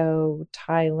Mexico,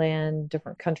 Thailand,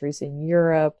 different countries in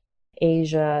Europe,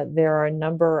 Asia, there are a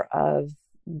number of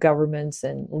governments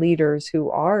and leaders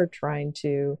who are trying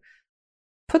to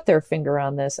put their finger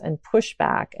on this and push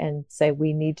back and say,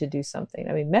 we need to do something.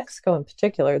 I mean, Mexico in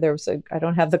particular, I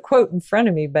don't have the quote in front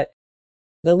of me, but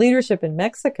the leadership in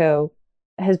Mexico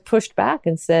has pushed back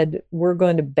and said, we're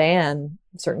going to ban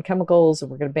certain chemicals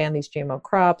and we're going to ban these GMO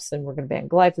crops and we're going to ban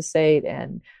glyphosate,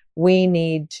 and we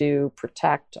need to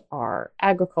protect our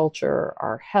agriculture,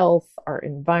 our health, our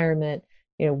environment.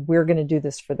 We're going to do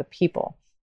this for the people.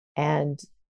 And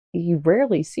you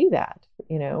rarely see that,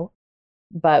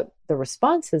 but the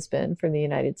response has been from the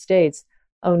United States,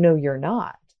 oh, no, you're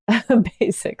not.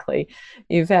 Basically,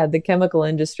 you've had the chemical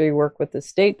industry work with the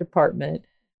State Department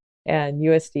and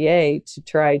USDA to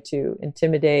try to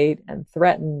intimidate and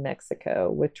threaten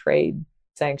Mexico with trade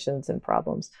sanctions and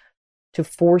problems to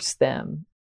force them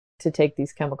to take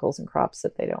these chemicals and crops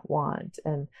that they don't want.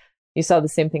 And you saw the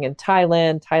same thing in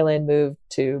Thailand. Thailand moved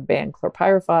to ban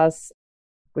chlorpyrifos,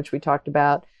 which we talked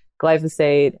about,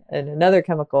 glyphosate, and another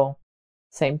chemical.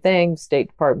 Same thing, State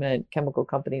Department, chemical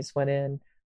companies went in.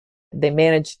 They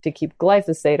managed to keep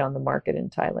glyphosate on the market in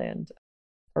Thailand,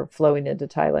 or flowing into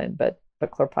Thailand, but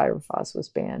chlorpyrifos was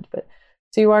banned. But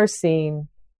so you are seeing,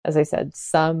 as I said,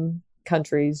 some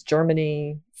countries,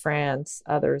 Germany, France,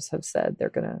 others have said they're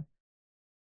going to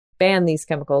ban these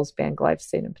chemicals, ban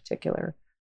glyphosate in particular.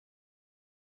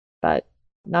 But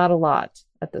not a lot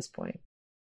at this point.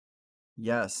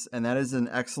 Yes, and that is an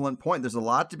excellent point. There's a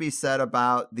lot to be said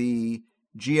about the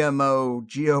GMO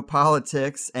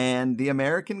geopolitics and the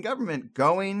American government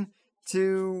going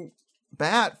to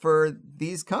bat for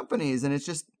these companies. And it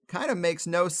just kind of makes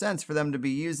no sense for them to be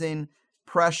using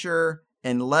pressure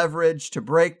and leverage to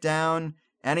break down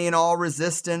any and all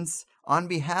resistance on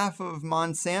behalf of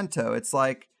Monsanto. It's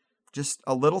like just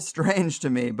a little strange to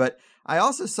me. But I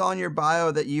also saw in your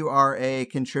bio that you are a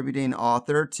contributing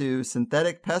author to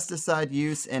Synthetic Pesticide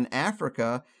Use in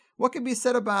Africa. What can be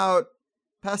said about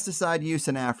pesticide use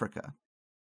in Africa?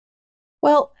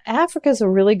 Well, Africa is a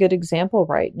really good example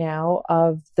right now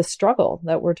of the struggle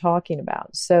that we're talking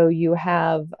about. So you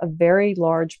have a very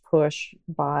large push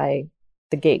by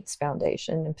the Gates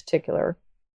Foundation in particular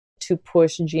to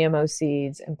push GMO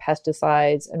seeds and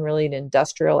pesticides and really an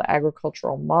industrial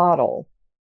agricultural model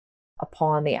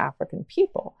upon the African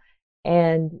people.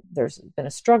 And there's been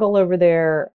a struggle over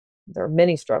there. There are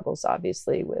many struggles,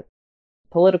 obviously, with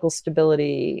political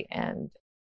stability and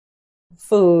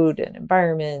food and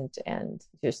environment and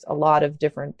just a lot of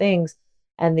different things.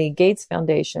 And the Gates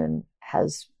Foundation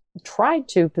has tried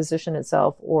to position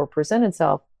itself or present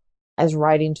itself as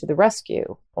riding to the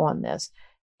rescue on this.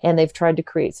 And they've tried to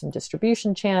create some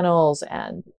distribution channels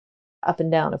and up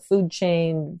and down a food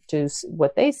chain to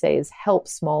what they say is help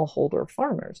smallholder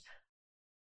farmers.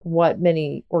 What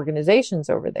many organizations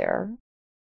over there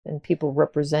and people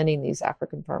representing these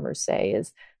African farmers say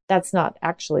is that's not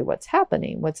actually what's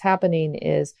happening. What's happening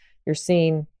is you're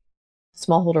seeing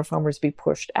smallholder farmers be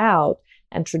pushed out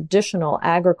and traditional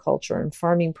agriculture and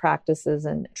farming practices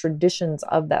and traditions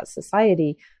of that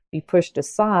society be pushed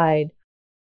aside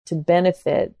to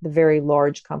benefit the very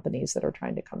large companies that are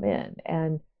trying to come in.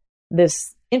 And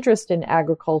this interest in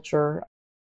agriculture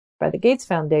by the Gates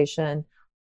Foundation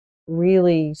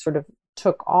really sort of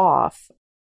took off.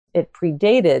 It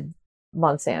predated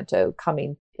Monsanto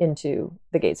coming into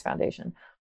the Gates Foundation,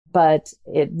 but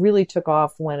it really took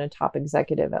off when a top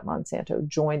executive at Monsanto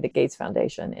joined the Gates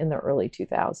Foundation in the early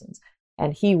 2000s.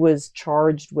 And he was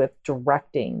charged with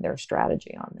directing their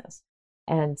strategy on this.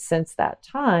 And since that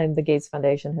time, the Gates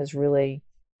Foundation has really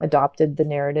adopted the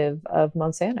narrative of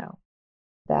Monsanto,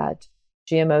 that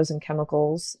GMOs and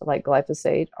chemicals like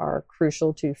glyphosate are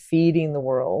crucial to feeding the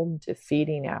world, to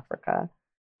feeding Africa.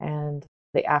 And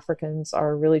the Africans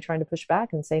are really trying to push back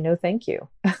and say, no, thank you.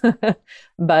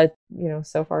 But,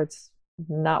 so far it's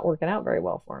not working out very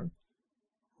well for them.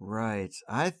 Right.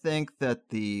 I think that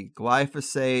the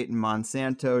glyphosate and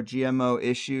Monsanto GMO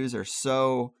issues are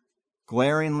so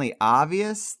glaringly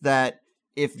obvious that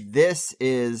if this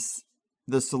is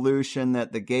the solution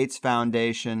that the Gates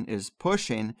Foundation is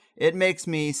pushing, it makes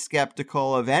me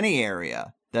skeptical of any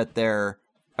area that they're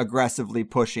aggressively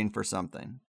pushing for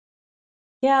something.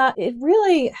 Yeah, it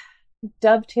really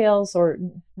dovetails, or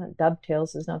not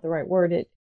dovetails is not the right word. It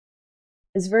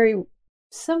is very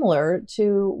similar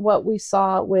to what we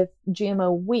saw with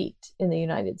GMO wheat in the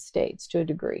United States to a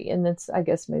degree. And that's, I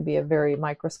guess, maybe a very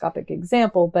microscopic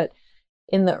example, but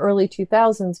in the early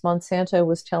 2000s, Monsanto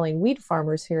was telling wheat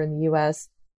farmers here in the US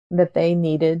that they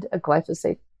needed a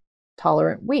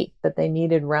glyphosate-tolerant wheat, that they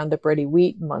needed Roundup Ready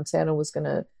wheat. And Monsanto was going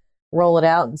to roll it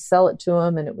out and sell it to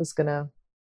them, and it was going to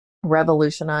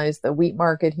revolutionize the wheat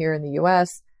market here in the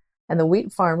US. And the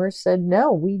wheat farmers said,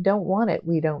 no, we don't want it.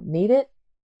 We don't need it.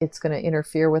 It's going to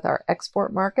interfere with our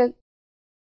export market.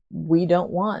 We don't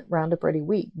want Roundup Ready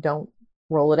wheat. Don't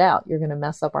roll it out. You're going to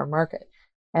mess up our market.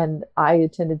 And I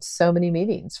attended so many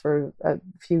meetings for a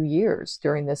few years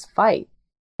during this fight.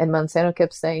 And Monsanto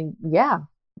kept saying, yeah,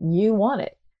 you want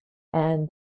it. And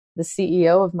the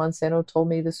CEO of Monsanto told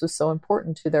me this was so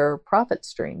important to their profit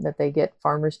stream that they get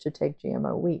farmers to take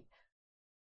GMO wheat.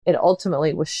 It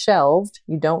ultimately was shelved.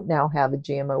 You don't now have a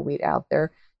GMO wheat out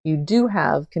there. You do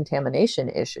have contamination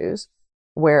issues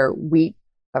where wheat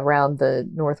around the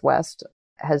Northwest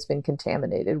has been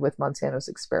contaminated with Monsanto's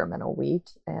experimental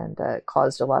wheat and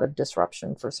caused a lot of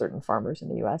disruption for certain farmers in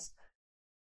the US.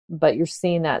 But you're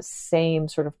seeing that same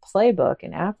sort of playbook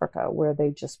in Africa where they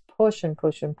just push and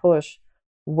push and push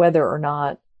whether or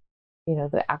not,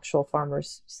 the actual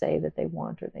farmers say that they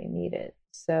want or they need it.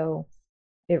 So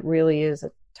it really is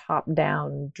a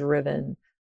top-down driven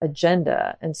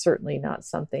agenda, and certainly not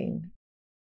something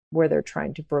where they're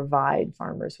trying to provide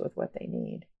farmers with what they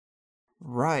need.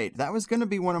 Right. That was going to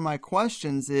be one of my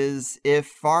questions, is if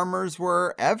farmers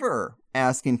were ever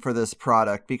asking for this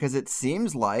product, because it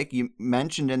seems like you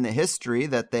mentioned in the history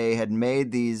that they had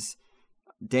made these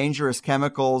dangerous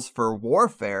chemicals for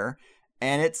warfare,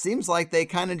 and it seems like they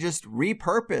kind of just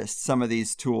repurposed some of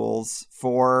these tools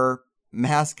for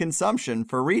mass consumption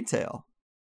for retail.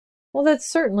 Well,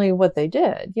 that's certainly what they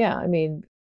did. Yeah. I mean,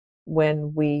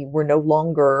 when we were no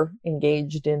longer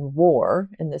engaged in war,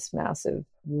 in this massive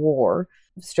war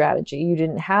strategy, you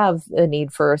didn't have a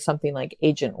need for something like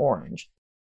Agent Orange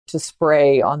to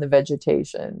spray on the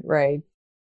vegetation, right?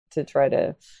 To try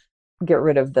to get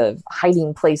rid of the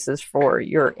hiding places for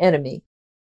your enemy.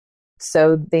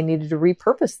 So they needed to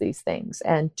repurpose these things.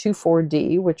 And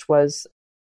 2,4-D, which was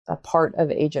a part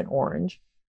of Agent Orange,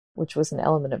 which was an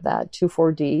element of that.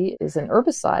 2,4-D is an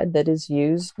herbicide that is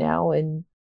used now in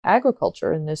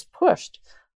agriculture and is pushed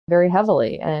very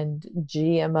heavily. And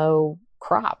GMO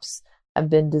crops have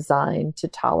been designed to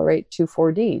tolerate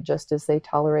 2,4-D, just as they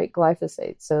tolerate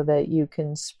glyphosate, so that you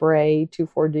can spray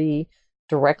 2,4-D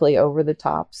directly over the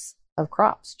tops of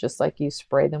crops, just like you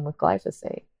spray them with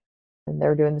glyphosate. And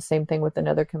they're doing the same thing with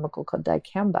another chemical called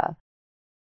dicamba.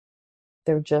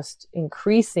 They're just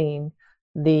increasing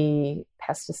the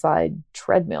pesticide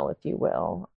treadmill, if you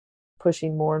will,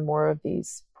 pushing more and more of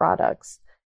these products.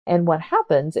 And what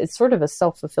happens, it's sort of a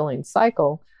self-fulfilling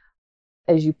cycle.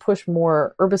 As you push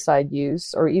more herbicide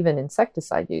use or even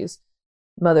insecticide use,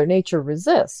 Mother Nature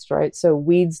resists, right? So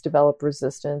weeds develop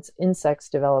resistance, insects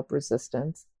develop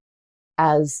resistance.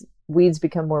 As weeds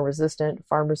become more resistant,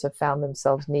 farmers have found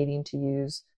themselves needing to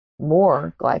use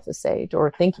more glyphosate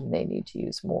or thinking they need to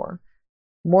use more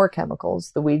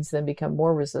chemicals. The weeds then become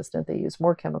more resistant. They use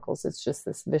more chemicals. It's just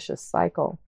this vicious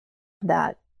cycle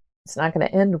that it's not going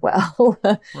to end well.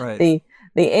 Right.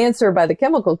 The answer by the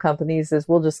chemical companies is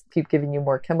we'll just keep giving you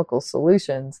more chemical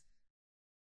solutions.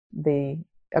 The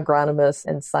agronomists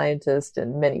and scientists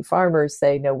and many farmers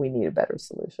say, no, we need a better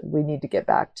solution. We need to get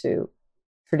back to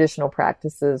traditional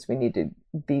practices. We need to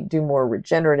do more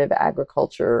regenerative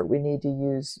agriculture. We need to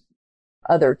use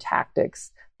other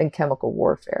tactics than chemical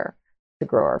warfare to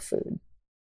grow our food.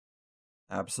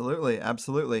 Absolutely.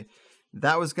 Absolutely.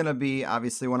 That was going to be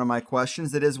obviously one of my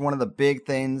questions. It is one of the big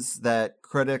things that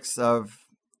critics of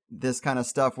this kind of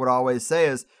stuff would always say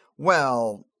is,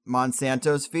 well,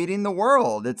 Monsanto's feeding the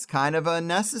world. It's kind of a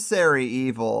necessary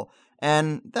evil.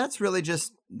 And that's really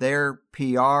just their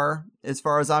PR as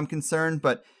far as I'm concerned.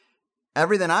 But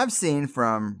everything I've seen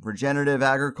from regenerative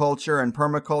agriculture and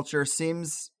permaculture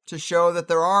seems to show that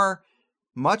there are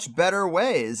much better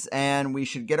ways, and we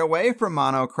should get away from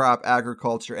monocrop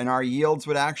agriculture, and our yields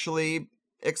would actually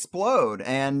explode.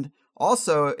 And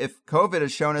also, if COVID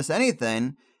has shown us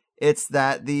anything, it's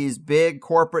that these big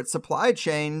corporate supply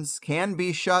chains can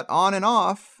be shut on and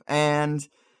off. And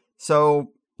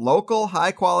so local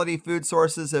high-quality food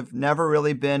sources have never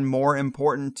really been more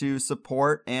important to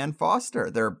support and foster.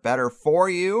 They're better for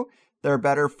you. They're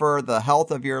better for the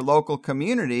health of your local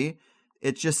community.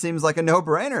 It just seems like a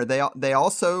no-brainer. They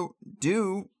also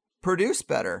do produce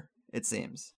better, it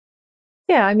seems.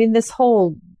 Yeah, I mean, this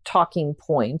whole talking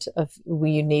point of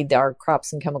we need our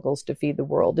crops and chemicals to feed the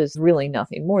world is really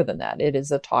nothing more than that. It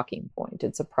is a talking point.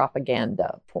 It's a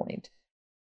propaganda point.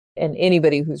 And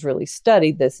anybody who's really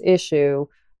studied this issue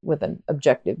with an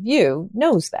objective view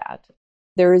knows that.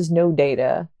 There is no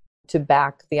data to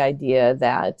back the idea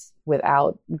that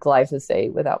without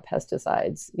glyphosate, without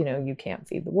pesticides, you can't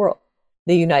feed the world.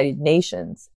 The United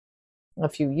Nations, a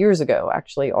few years ago,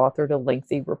 actually authored a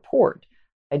lengthy report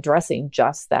addressing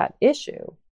just that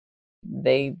issue.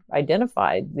 They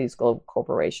identified these global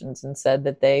corporations and said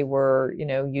that they were,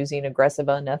 using aggressive,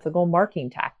 unethical marketing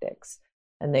tactics,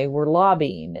 and they were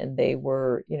lobbying, and they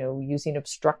were, using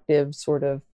obstructive sort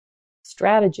of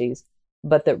strategies,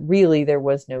 but that really there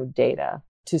was no data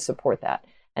to support that.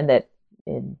 And that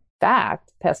in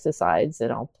fact, pesticides,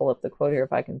 and I'll pull up the quote here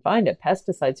if I can find it,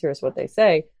 pesticides, here's what they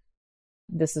say,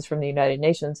 this is from the United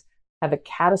Nations, have a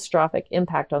catastrophic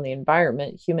impact on the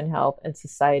environment, human health, and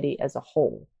society as a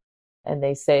whole. And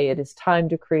they say it is time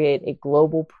to create a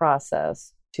global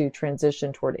process to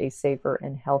transition toward a safer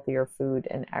and healthier food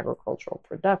and agricultural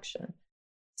production.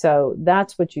 So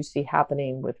that's what you see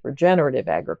happening with regenerative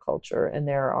agriculture. And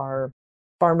there are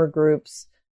farmer groups,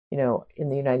 in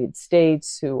the United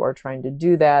States who are trying to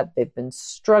do that. They've been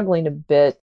struggling a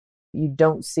bit. You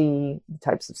don't see the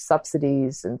types of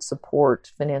subsidies and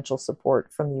support, financial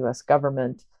support from the U.S.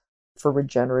 government for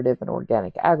regenerative and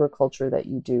organic agriculture that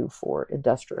you do for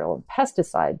industrial and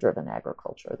pesticide-driven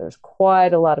agriculture. There's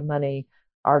quite a lot of money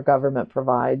our government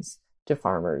provides to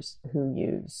farmers who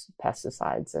use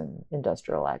pesticides in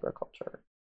industrial agriculture.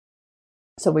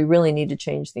 So we really need to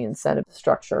change the incentive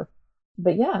structure.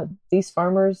 But yeah, these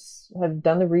farmers have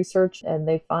done the research and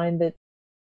they find that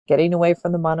getting away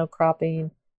from the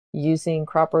monocropping, using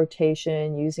crop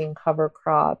rotation, using cover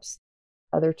crops,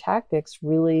 other tactics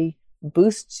really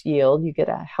boosts yield. You get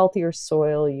a healthier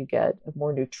soil, you get a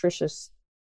more nutritious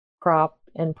crop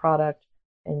end product,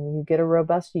 and you get a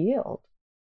robust yield.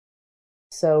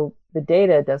 So the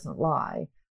data doesn't lie,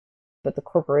 but the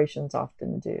corporations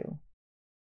often do.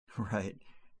 Right,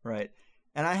 right.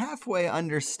 And I halfway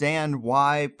understand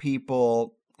why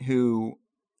people who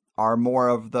are more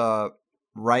of the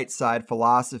right side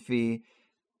philosophy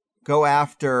go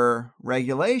after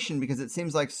regulation, because it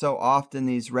seems like so often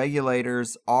these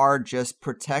regulators are just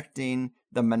protecting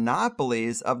the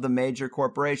monopolies of the major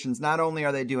corporations. Not only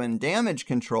are they doing damage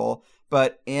control,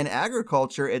 but in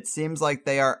agriculture, it seems like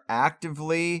they are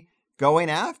actively going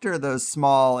after those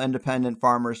small independent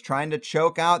farmers, trying to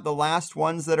choke out the last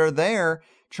ones that are there,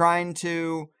 trying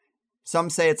to, some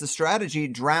say it's a strategy,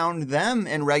 drown them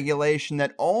in regulation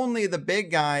that only the big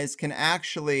guys can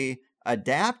actually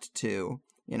adapt to.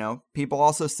 People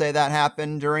also say that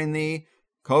happened during the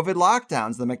COVID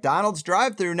lockdowns. The McDonald's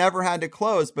drive-thru never had to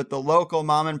close, but the local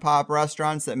mom and pop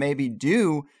restaurants that maybe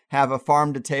do have a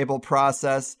farm to table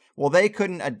process, well, they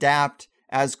couldn't adapt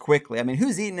as quickly. I mean,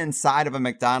 who's eating inside of a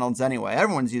McDonald's anyway?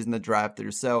 Everyone's using the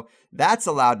drive-thru. So that's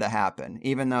allowed to happen,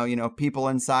 even though, people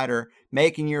inside are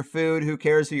making your food. Who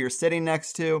cares who you're sitting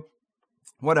next to?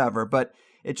 Whatever. But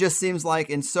it just seems like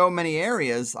in so many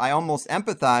areas, I almost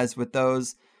empathize with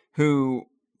those who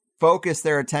focus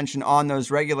their attention on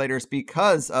those regulators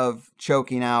because of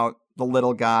choking out the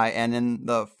little guy. And in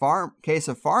the case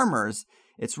of farmers,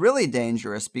 it's really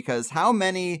dangerous because how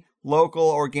many local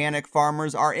organic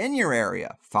farmers are in your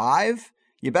area? 5?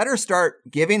 You better start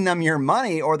giving them your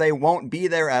money or they won't be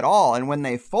there at all. And when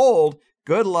they fold,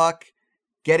 good luck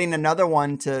getting another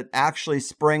one to actually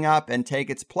spring up and take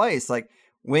its place. Like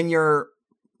when your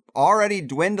already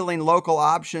dwindling local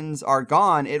options are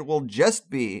gone, it will just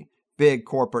be big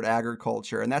corporate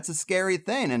agriculture. And that's a scary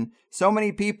thing. And so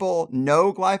many people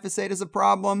know glyphosate is a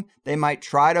problem. They might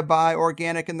try to buy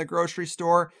organic in the grocery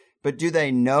store, but do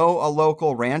they know a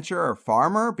local rancher or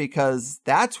farmer? Because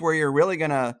that's where you're really going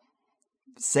to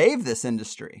save this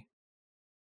industry.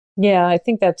 Yeah, I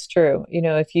think that's true.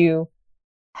 If you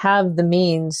have the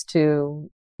means to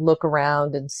look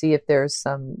around and see if there's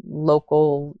some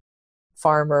local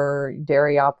farmer,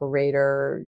 dairy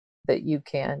operator that you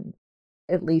can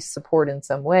at least support in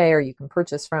some way, or you can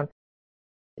purchase from.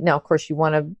 Now, of course, you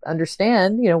want to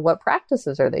understand, what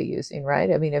practices are they using, right?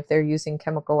 I mean, if they're using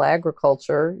chemical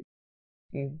agriculture,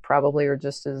 you probably are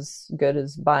just as good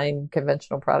as buying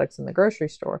conventional products in the grocery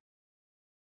store.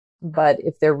 But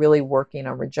if they're really working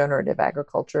on regenerative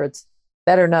agriculture, it's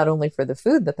better not only for the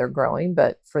food that they're growing,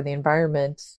 but for the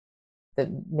environment that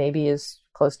maybe is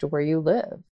close to where you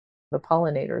live, the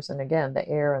pollinators, and again, the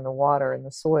air and the water and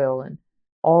the soil, and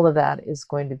all of that is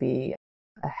going to be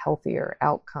a healthier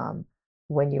outcome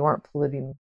when you aren't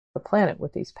polluting the planet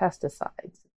with these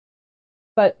pesticides.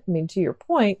 But I mean, to your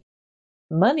point,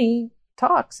 money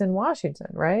talks in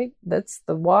Washington, right? That's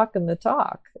the walk and the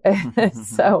talk.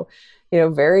 So,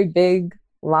 very big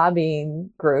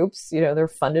lobbying groups, they're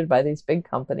funded by these big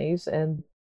companies, and,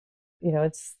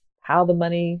 it's how the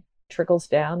money trickles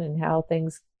down and how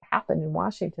things happen in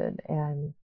Washington.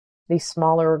 And these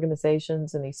smaller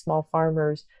organizations and these small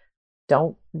farmers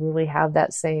don't really have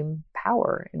that same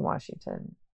power in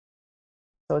Washington.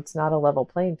 So it's not a level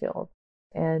playing field.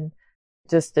 And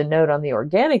just a note on the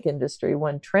organic industry,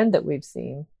 one trend that we've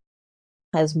seen,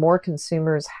 as more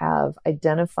consumers have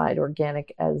identified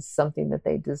organic as something that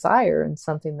they desire and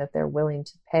something that they're willing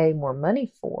to pay more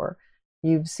money for,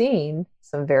 you've seen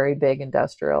some very big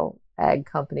industrial ag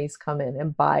companies come in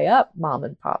and buy up mom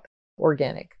and pop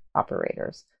organic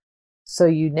operators. So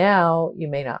you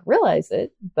may not realize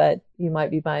it, but you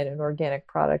might be buying an organic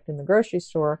product in the grocery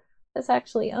store that's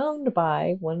actually owned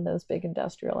by one of those big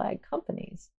industrial ag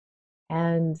companies.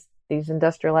 And these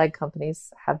industrial ag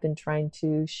companies have been trying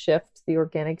to shift the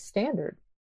organic standard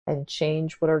and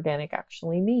change what organic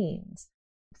actually means.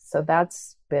 So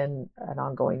that's been an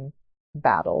ongoing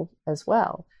battle as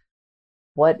well.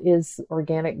 What is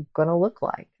organic going to look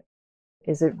like?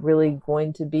 Is it really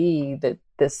going to be that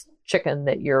this chicken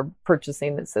that you're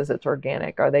purchasing that says it's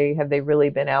organic? Have they really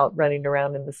been out running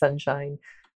around in the sunshine,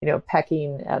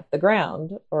 pecking at the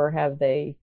ground, or have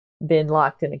they been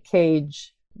locked in a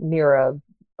cage near a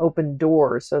open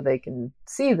door so they can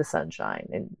see the sunshine?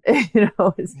 And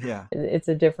it's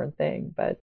a different thing,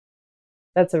 but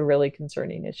that's a really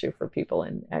concerning issue for people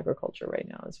in agriculture right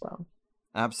now as well.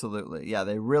 Absolutely. Yeah,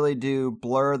 they really do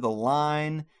blur the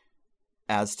line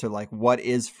as to like what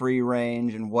is free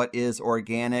range and what is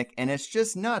organic. And it's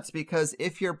just nuts because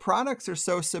if your products are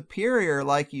so superior,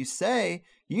 like you say,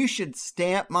 you should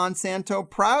stamp Monsanto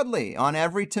proudly on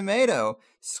every tomato.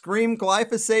 Scream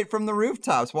glyphosate from the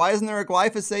rooftops. Why isn't there a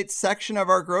glyphosate section of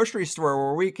our grocery store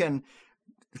where we can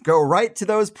go right to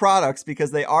those products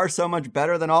because they are so much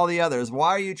better than all the others? Why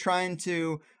are you trying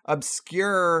to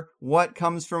obscure what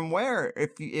comes from where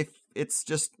if it's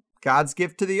just God's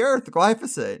gift to the earth,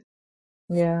 glyphosate?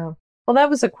 Yeah. Well, that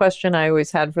was a question I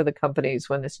always had for the companies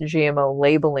when this GMO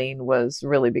labeling was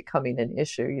really becoming an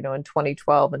issue. In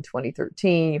 2012 and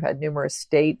 2013, you had numerous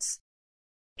states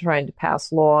trying to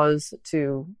pass laws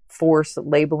to force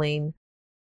labeling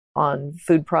on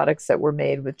food products that were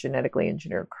made with genetically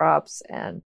engineered crops.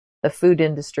 And the food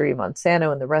industry,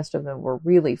 Monsanto and the rest of them, were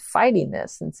really fighting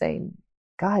this and saying,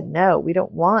 God, no, we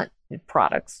don't want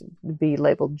products to be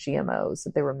labeled GMOs,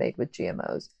 that they were made with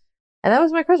GMOs. And that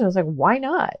was my question. I was like, why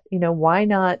not?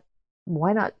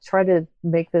 Why not try to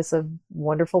make this a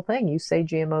wonderful thing? You say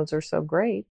GMOs are so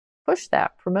great. Push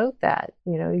that, promote that.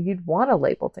 You'd want to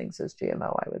label things as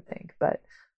GMO, I would think. But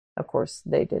Of course,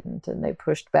 they didn't, and they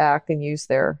pushed back and used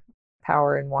their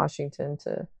power in Washington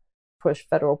to push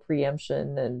federal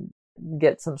preemption and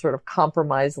get some sort of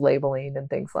compromise labeling and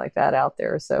things like that out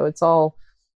there. So it's all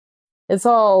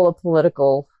a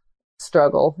political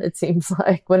struggle, it seems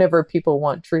like, whenever people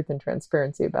want truth and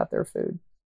transparency about their food.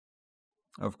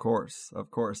 Of course.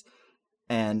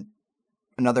 And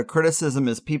another criticism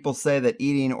is people say that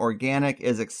eating organic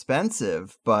is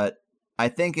expensive, but I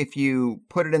think if you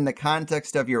put it in the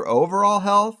context of your overall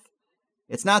health,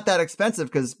 it's not that expensive,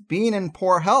 because being in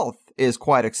poor health is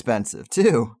quite expensive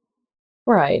too.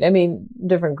 Right. I mean,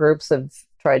 different groups have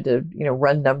tried to,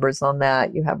 run numbers on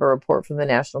that. You have a report from the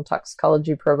National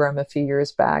Toxicology Program a few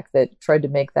years back that tried to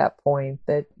make that point,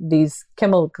 that these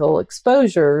chemical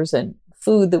exposures and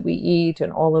food that we eat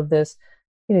and all of this,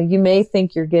 you may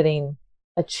think you're getting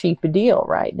a cheap deal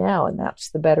right now, and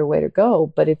that's the better way to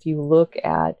go. But if you look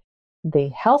at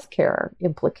the healthcare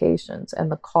implications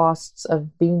and the costs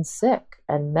of being sick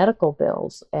and medical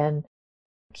bills and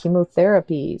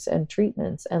chemotherapies and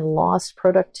treatments and lost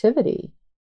productivity,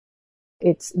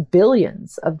 it's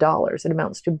billions of dollars. It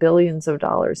amounts to billions of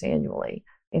dollars annually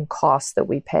in costs that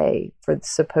we pay for the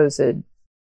supposed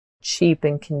cheap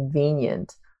and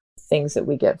convenient things that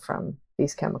we get from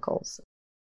these chemicals.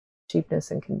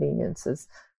 Cheapness and convenience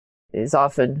is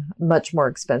often much more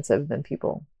expensive than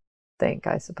people think,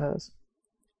 I suppose.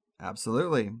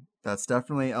 Absolutely. That's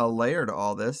definitely a layer to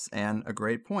all this, and a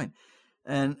great point.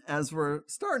 And as we're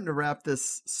starting to wrap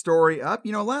this story up,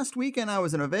 last weekend I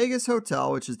was in a Vegas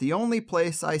hotel, which is the only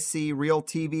place I see real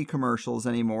TV commercials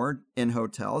anymore in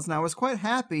hotels. And I was quite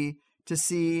happy to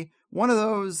see one of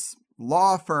those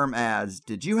law firm ads.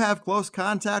 Did you have close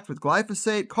contact with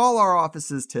glyphosate? Call our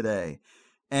offices today.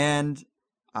 And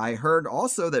I heard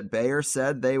also that Bayer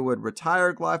said they would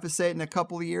retire glyphosate in a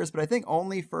couple of years, but I think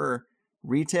only for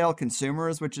retail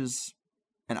consumers, which is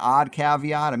an odd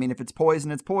caveat. I mean, if it's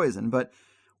poison, it's poison. But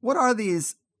what are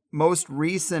these most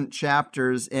recent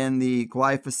chapters in the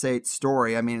glyphosate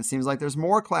story? I mean, it seems like there's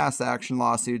more class action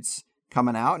lawsuits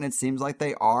coming out, and it seems like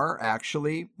they are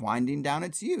actually winding down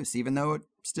its use, even though it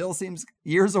still seems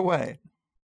years away.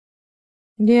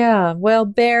 Yeah, well,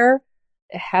 Bayer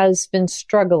has been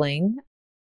struggling,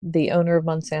 the owner of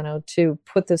Monsanto, to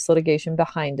put this litigation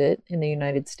behind it in the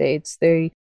United States.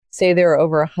 They say there are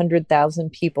over 100,000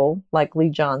 people like Lee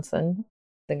Johnson,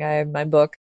 the guy in my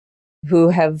book, who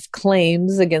have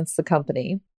claims against the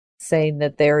company saying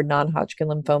that they're non-Hodgkin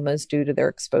lymphomas due to their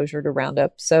exposure to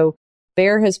Roundup. So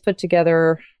Bayer has put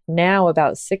together now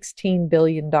about $16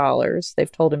 billion.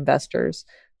 They've told investors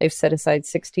they've set aside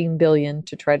 $16 billion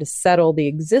to try to settle the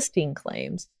existing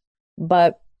claims.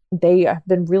 But they have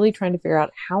been really trying to figure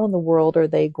out how in the world are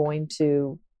they going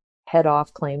to head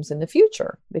off claims in the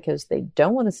future, because they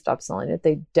don't want to stop selling it.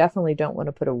 They definitely don't want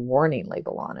to put a warning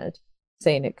label on it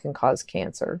saying it can cause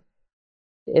cancer.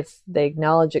 If they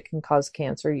acknowledge it can cause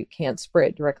cancer, you can't spray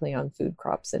it directly on food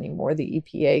crops anymore. The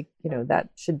EPA, that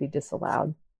should be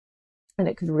disallowed. And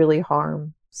it could really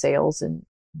harm sales and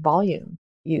volume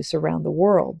use around the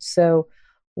world. So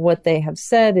what they have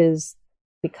said is,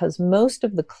 because most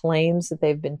of the claims that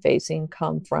they've been facing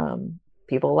come from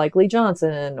people like Lee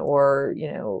Johnson or,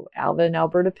 Alva and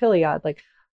Alberta Piliot, like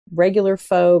regular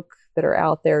folk that are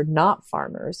out there, not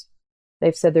farmers,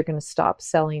 they've said they're going to stop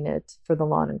selling it for the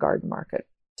lawn and garden market,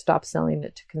 stop selling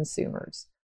it to consumers.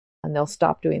 And they'll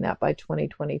stop doing that by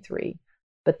 2023.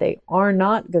 But they are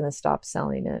not going to stop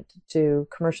selling it to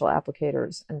commercial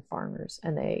applicators and farmers.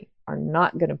 And they are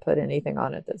not going to put anything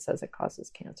on it that says it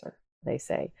causes cancer, they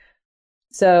say.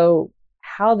 So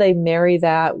how they marry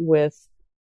that with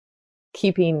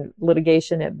keeping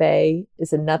litigation at bay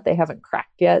is a nut they haven't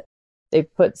cracked yet.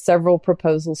 They've put several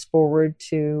proposals forward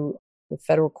to the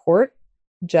federal court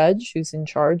judge who's in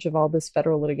charge of all this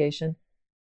federal litigation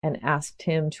and asked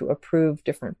him to approve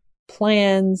different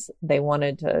plans. They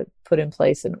wanted to put in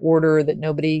place an order that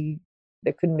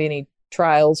there couldn't be any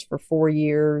trials for 4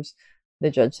 years. The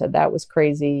judge said that was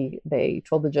crazy. They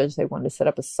told the judge they wanted to set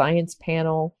up a science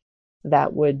panel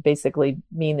that would basically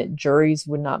mean that juries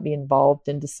would not be involved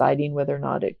in deciding whether or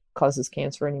not it causes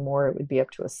cancer anymore. It would be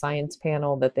up to a science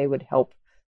panel that they would help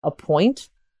appoint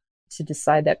to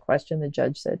decide that question. The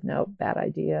judge said, no, bad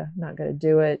idea, not going to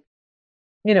do it.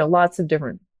 Lots of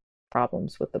different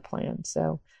problems with the plan.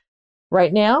 So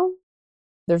right now,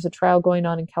 there's a trial going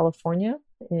on in California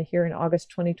here in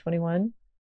August 2021,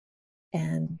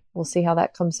 and we'll see how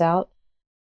that comes out.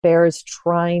 Bayer is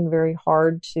trying very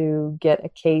hard to get a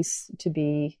case to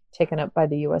be taken up by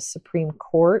the U.S. Supreme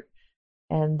Court,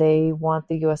 and they want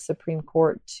the U.S. Supreme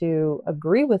Court to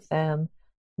agree with them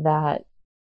that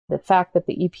the fact that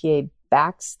the EPA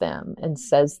backs them and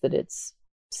says that it's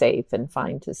safe and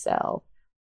fine to sell,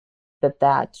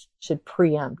 that should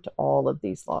preempt all of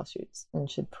these lawsuits and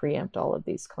should preempt all of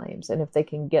these claims. And if they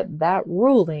can get that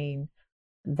ruling,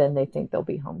 then they think they'll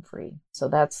be home free. So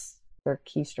that's their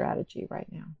key strategy right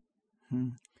now.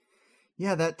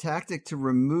 Yeah, that tactic to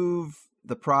remove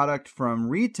the product from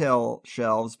retail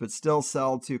shelves but still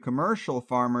sell to commercial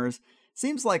farmers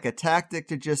seems like a tactic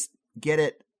to just get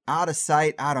it out of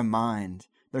sight, out of mind.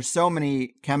 There's so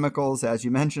many chemicals, as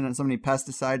you mentioned, and so many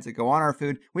pesticides that go on our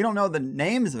food. We don't know the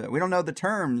names of it. We don't know the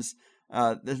terms.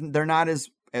 They're not as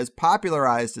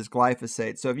popularized as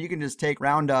glyphosate. So if you can just take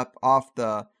Roundup off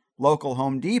the local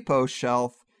Home Depot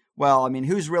shelf, well, I mean,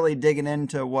 who's really digging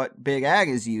into what Big Ag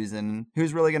is using?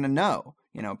 Who's really going to know?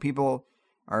 You know, people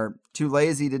are too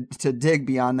lazy to dig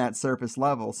beyond that surface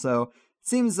level. So it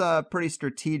seems pretty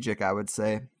strategic, I would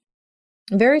say.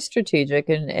 Very strategic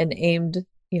and aimed,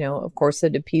 of course,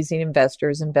 at appeasing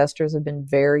investors. Investors have been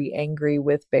very angry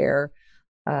with Bayer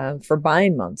for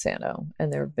buying Monsanto.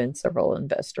 And there have been several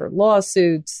investor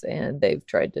lawsuits, and they've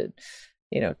tried to,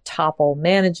 topple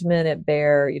management at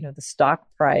Bayer. The stock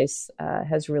price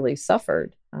has really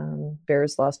suffered.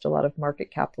 Bayer's lost a lot of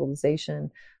market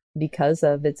capitalization because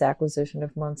of its acquisition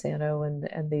of Monsanto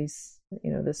and these,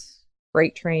 this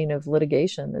freight train of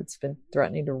litigation that's been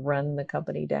threatening to run the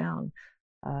company down.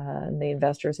 And the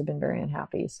investors have been very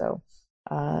unhappy. So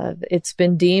it's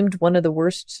been deemed one of the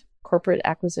worst corporate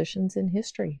acquisitions in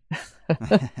history.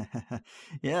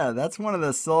 Yeah, that's one of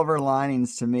the silver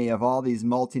linings to me of all these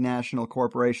multinational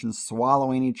corporations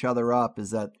swallowing each other up,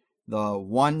 is that the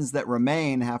ones that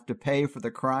remain have to pay for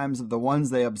the crimes of the ones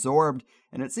they absorbed.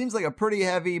 And it seems like a pretty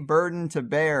heavy burden to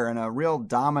bear and a real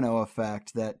domino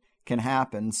effect that can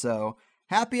happen. So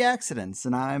happy accidents,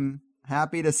 and I'm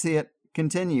happy to see it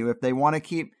continue. If they want to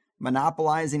keep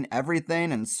monopolizing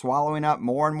everything and swallowing up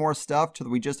more and more stuff till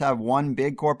we just have one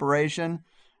big corporation,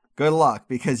 good luck,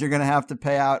 because you're going to have to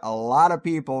pay out a lot of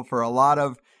people for a lot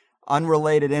of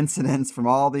unrelated incidents from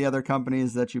all the other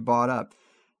companies that you bought up.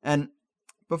 And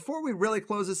before we really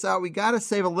close this out, we got to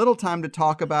save a little time to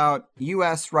talk about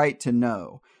U.S. Right to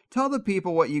Know. Tell the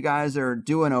people what you guys are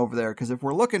doing over there, because if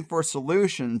we're looking for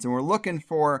solutions and we're looking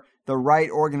for the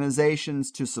right organizations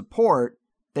to support,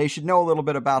 they should know a little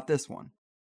bit about this one.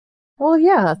 Well,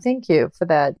 yeah, thank you for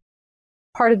that.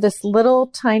 Part of this little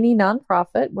tiny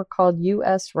nonprofit, we're called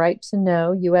U.S. Right to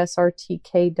Know.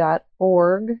 usrtk.org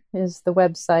is the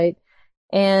website.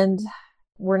 And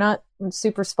we're not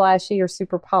super splashy or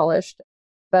super polished,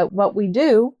 but what we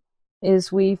do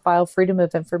is we file Freedom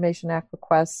of Information Act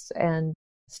requests and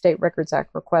State Records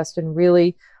Act requests, and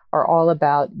really are all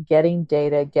about getting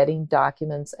data, getting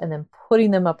documents, and then putting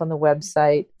them up on the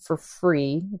website for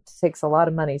free. It takes a lot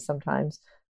of money sometimes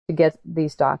to get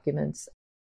these documents,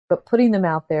 but putting them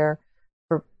out there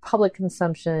for public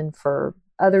consumption, for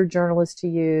other journalists to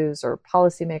use, or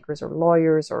policymakers, or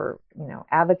lawyers, or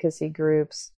advocacy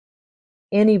groups,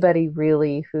 anybody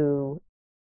really who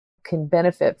can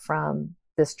benefit from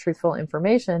this truthful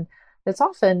information that's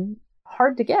often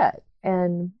hard to get.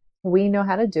 And we know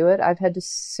how to do it. I've had to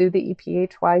sue the EPA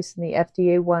twice and the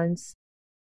FDA once.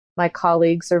 My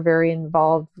colleagues are very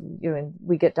involved. And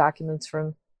we get documents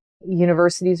from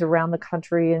universities around the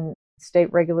country and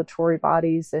state regulatory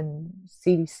bodies and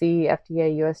CDC,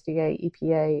 FDA, USDA,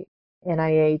 EPA,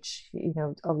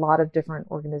 NIH, a lot of different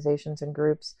organizations and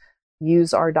groups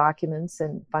use our documents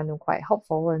and find them quite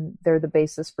helpful. And they're the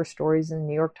basis for stories in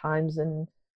New York Times and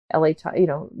LA Times,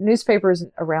 newspapers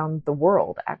around the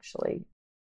world actually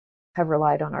have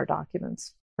relied on our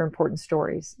documents for important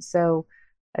stories. So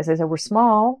as I said, we're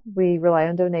small. We rely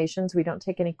on donations. We don't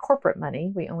take any corporate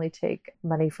money. We only take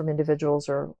money from individuals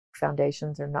or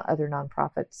foundations or other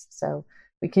nonprofits. So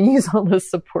we can use all the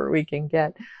support we can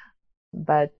get.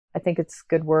 But I think it's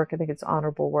good work. I think it's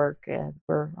honorable work. And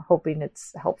we're hoping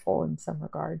it's helpful in some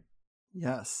regard.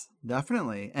 Yes,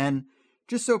 definitely. And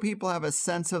just so people have a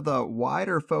sense of the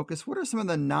wider focus, what are some of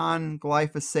the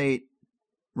non-glyphosate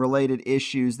related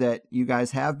issues that you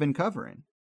guys have been covering?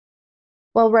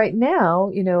 Well, right now,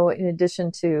 in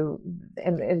addition to,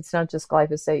 and it's not just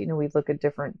glyphosate, we look at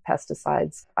different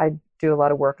pesticides. I do a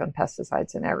lot of work on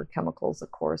pesticides and agrochemicals,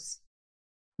 of course.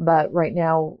 But right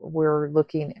now we're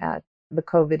looking at the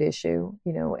COVID issue,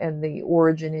 and the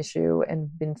origin issue, and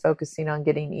been focusing on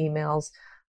getting emails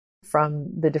from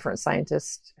the different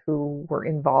scientists who were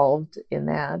involved in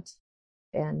that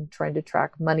and trying to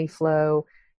track money flow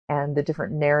and the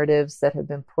different narratives that have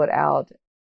been put out,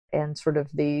 and sort of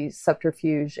the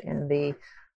subterfuge and the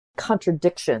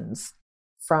contradictions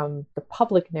from the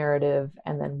public narrative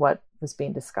and then what was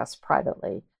being discussed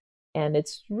privately. And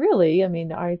it's really,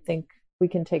 I think we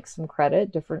can take some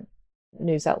credit. Different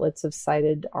news outlets have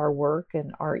cited our work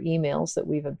and our emails that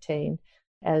we've obtained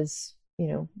as,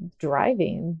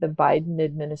 driving the Biden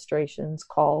administration's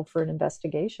call for an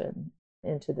investigation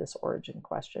into this origin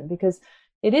question, because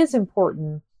it is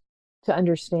important to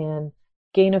understand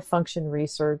gain of function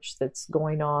research that's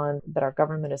going on, that our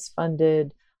government has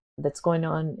funded, that's going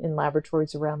on in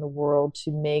laboratories around the world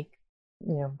to make,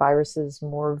 viruses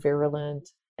more virulent,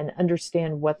 and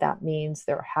understand what that means.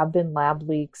 There have been lab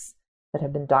leaks that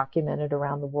have been documented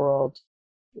around the world.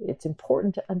 It's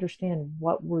important to understand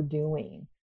what we're doing,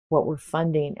 what we're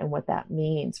funding, and what that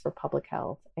means for public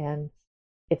health. And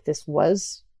if this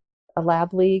was a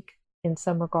lab leak in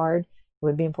some regard, it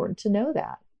would be important to know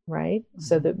that, right? Mm-hmm.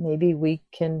 So that maybe we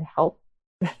can help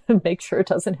make sure it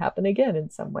doesn't happen again in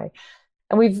some way.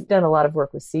 And we've done a lot of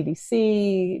work with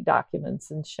CDC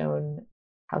documents and shown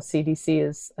how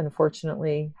CDC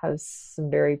unfortunately has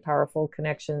some very powerful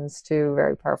connections to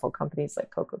very powerful companies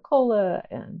like Coca-Cola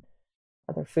and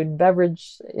other food and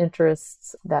beverage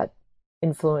interests that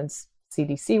influence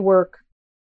CDC work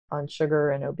on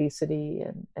sugar and obesity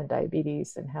and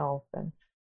diabetes and health. And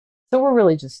so we're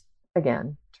really just,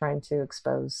 again, trying to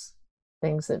expose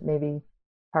things that maybe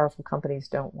powerful companies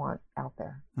don't want out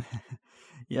there.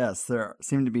 Yes, there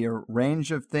seem to be a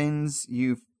range of things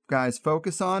you guys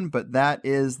focus on, but that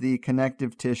is the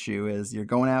connective tissue, is you're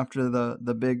going after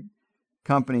the big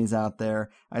companies out there.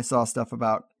 I saw stuff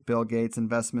about Bill Gates'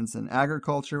 investments in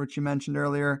agriculture, which you mentioned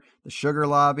earlier, the sugar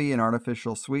lobby and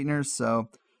artificial sweeteners. So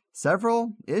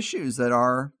several issues that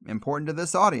are important to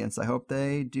this audience. I hope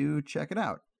they do check it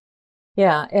out.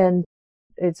 Yeah, and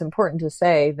it's important to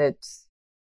say that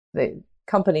the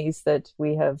companies that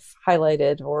we have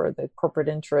highlighted, or the corporate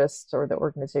interests or the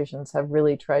organizations, have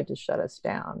really tried to shut us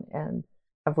down and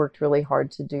have worked really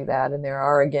hard to do that. And there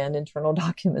are, again, internal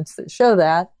documents that show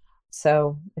that.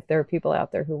 So if there are people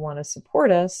out there who want to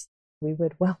support us, we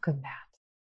would welcome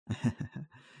that.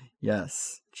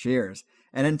 Yes, cheers.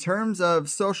 And in terms of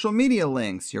social media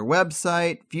links, your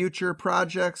website, future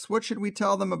projects, what should we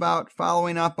tell them about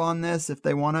following up on this if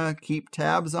they want to keep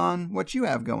tabs on what you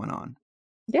have going on?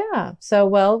 Yeah. So,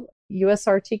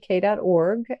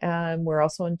 usrtk.org. We're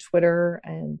also on Twitter,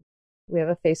 and we have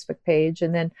a Facebook page.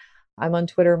 And then I'm on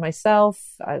Twitter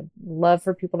myself. I love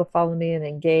for people to follow me and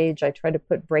engage. I try to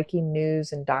put breaking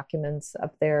news and documents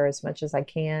up there as much as I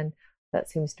can. That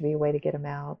seems to be a way to get them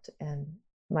out. And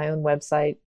my own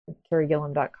website,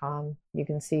 CareyGillam.com. You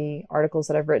can see articles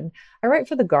that I've written. I write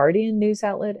for the Guardian news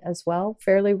outlet as well,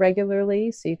 fairly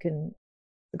regularly. So the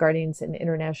Guardian's an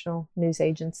international news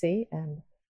agency, and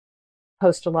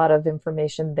post a lot of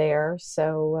information there.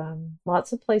 So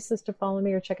lots of places to follow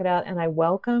me or check it out. And I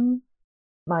welcome,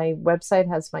 my website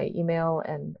has my email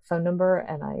and phone number,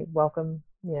 and I welcome,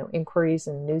 inquiries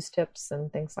and news tips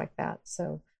and things like that.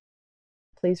 So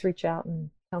please reach out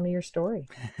and tell me your story.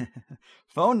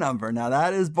 Phone number. Now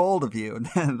that is bold of you.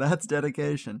 That's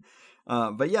dedication.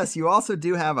 But yes, you also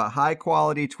do have a high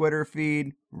quality Twitter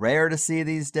feed. Rare to see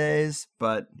these days,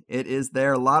 but it is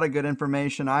there. A lot of good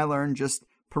information I learned just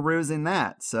perusing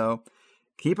that. So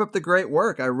keep up the great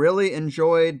work. I really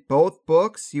enjoyed both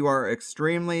books. You are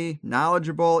extremely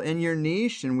knowledgeable in your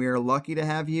niche, and we are lucky to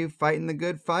have you fighting the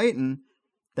good fight. And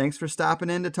thanks for stopping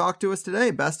in to talk to us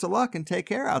today. Best of luck and take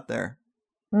care out there.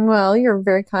 Well, you're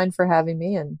very kind for having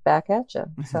me, and back at you.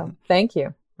 So thank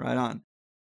you. Right on.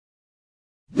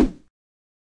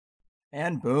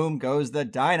 And boom goes the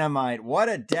dynamite. What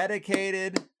a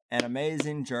dedicated and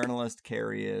amazing journalist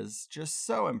Carey is. Just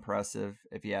so impressive,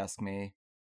 if you ask me.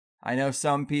 I know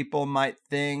some people might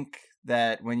think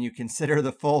that when you consider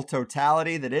the full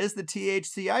totality that is the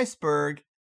THC iceberg,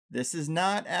 this is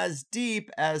not as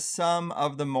deep as some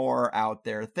of the more out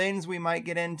there things we might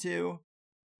get into.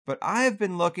 But I've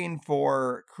been looking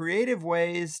for creative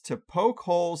ways to poke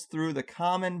holes through the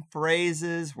common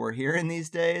phrases we're hearing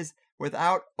these days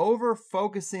without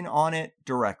over-focusing on it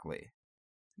directly.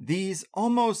 These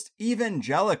almost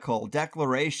evangelical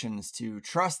declarations to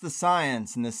trust the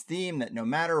science and this theme that no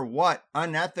matter what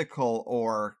unethical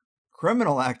or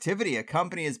criminal activity a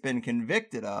company has been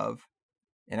convicted of,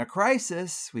 in a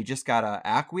crisis, we just gotta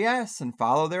acquiesce and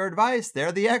follow their advice.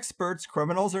 They're the experts,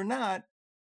 criminals or not.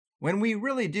 When we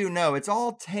really do know it's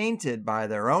all tainted by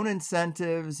their own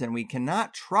incentives, and we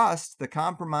cannot trust the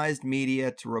compromised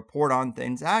media to report on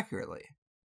things accurately.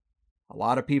 A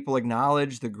lot of people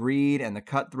acknowledge the greed and the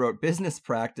cutthroat business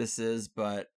practices,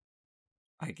 but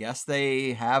I guess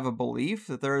they have a belief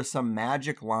that there is some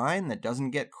magic line that doesn't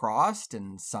get crossed,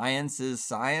 and science is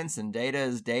science and data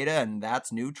is data, and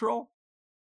that's neutral.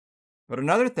 But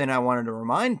another thing I wanted to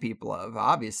remind people of,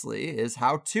 obviously, is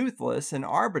how toothless and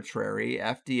arbitrary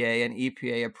FDA and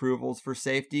EPA approvals for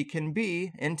safety can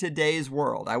be in today's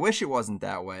world. I wish it wasn't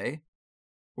that way.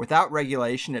 Without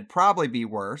regulation, it'd probably be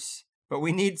worse, but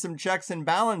we need some checks and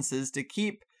balances to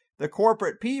keep the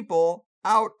corporate people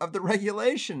out of the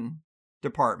regulation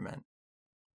department.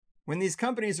 When these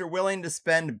companies are willing to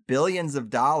spend billions of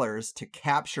dollars to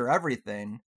capture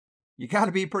everything, you got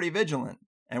to be pretty vigilant,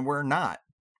 and we're not.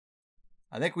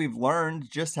 I think we've learned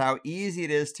just how easy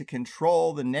it is to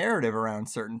control the narrative around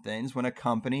certain things when a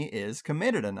company is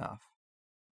committed enough.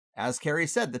 As Carey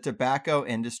said, the tobacco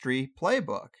industry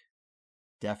playbook.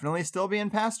 Definitely still being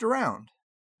passed around.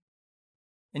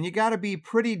 And you got to be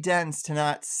pretty dense to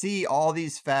not see all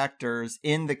these factors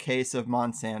in the case of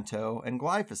Monsanto and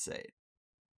glyphosate.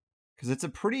 Because it's a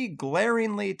pretty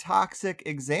glaringly toxic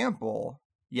example,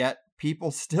 yet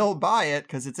people still buy it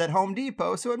because it's at Home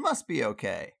Depot, so it must be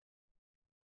okay.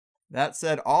 That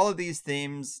said, all of these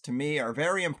themes to me are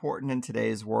very important in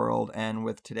today's world, and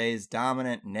with today's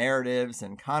dominant narratives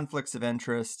and conflicts of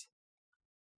interest,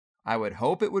 I would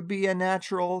hope it would be a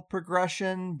natural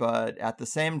progression, but at the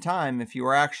same time, if you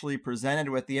are actually presented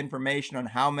with the information on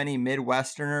how many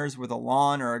Midwesterners with a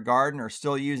lawn or a garden are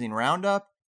still using Roundup,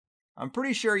 I'm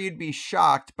pretty sure you'd be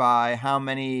shocked by how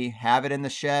many have it in the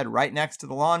shed right next to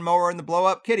the lawnmower and the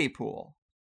blow-up kiddie pool.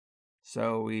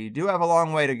 So we do have a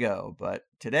long way to go, but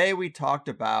today we talked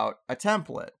about a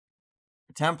template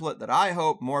that I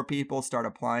hope more people start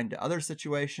applying to other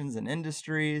situations and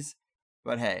industries.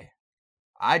 But hey,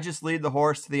 I just lead the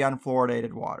horse to the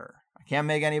unfluoridated water. I can't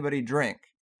make anybody drink,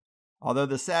 although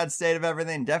the sad state of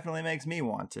everything definitely makes me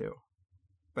want to.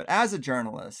 But as a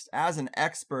journalist, as an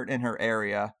expert in her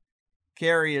area,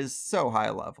 Carey is so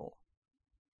high level.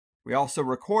 We also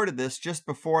recorded this just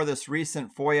before this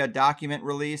recent FOIA document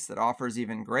release that offers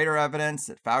even greater evidence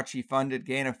that Fauci funded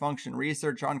gain-of-function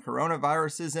research on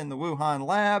coronaviruses in the Wuhan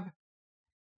lab.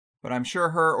 But I'm sure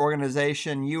her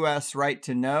organization, US Right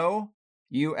to Know,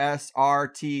 usrtk.org,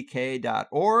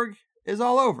 is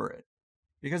all over it,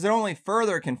 because it only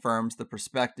further confirms the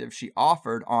perspective she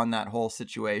offered on that whole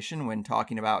situation when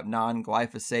talking about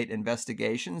non-glyphosate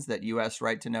investigations that US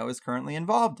Right to Know is currently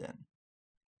involved in.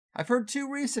 I've heard two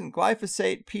recent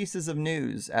glyphosate pieces of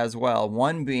news as well,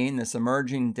 one being this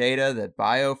emerging data that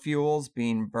biofuels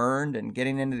being burned and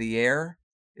getting into the air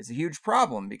is a huge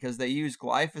problem because they use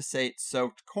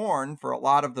glyphosate-soaked corn for a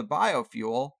lot of the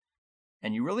biofuel,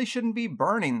 and you really shouldn't be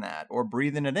burning that or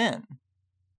breathing it in.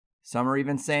 Some are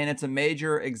even saying it's a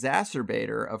major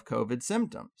exacerbator of COVID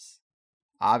symptoms.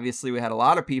 Obviously, we had a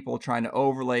lot of people trying to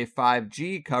overlay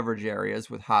 5G coverage areas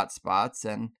with hotspots,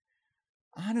 and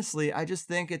honestly, I just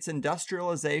think it's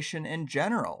industrialization in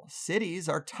general. Cities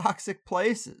are toxic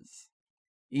places.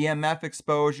 EMF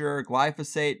exposure,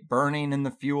 glyphosate burning in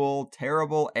the fuel,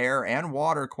 terrible air and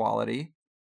water quality,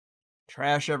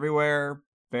 trash everywhere,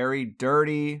 very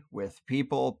dirty, with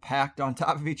people packed on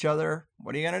top of each other.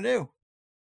 What are you going to do?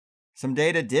 Some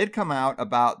data did come out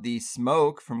about the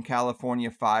smoke from California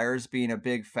fires being a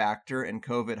big factor in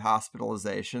COVID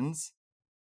hospitalizations.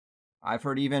 I've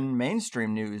heard even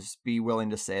mainstream news be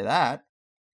willing to say that.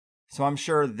 So I'm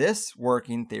sure this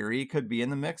working theory could be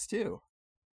in the mix too.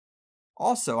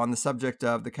 Also, on the subject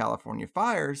of the California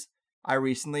fires, I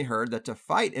recently heard that to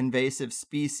fight invasive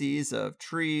species of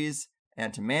trees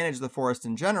and to manage the forest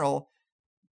in general,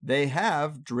 they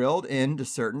have drilled into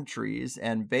certain trees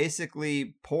and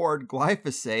basically poured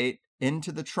glyphosate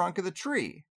into the trunk of the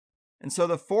tree. And so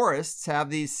the forests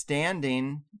have these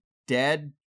standing,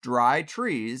 dead, dry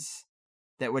trees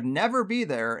that would never be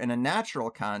there in a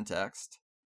natural context.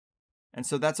 And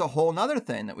so that's a whole nother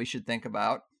thing that we should think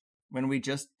about when we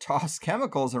just toss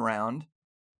chemicals around.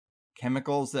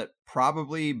 Chemicals that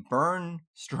probably burn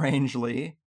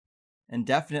strangely and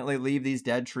definitely leave these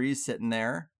dead trees sitting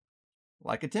there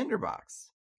like a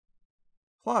tinderbox.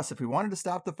 Plus, if we wanted to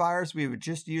stop the fires, we would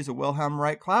just use a Wilhelm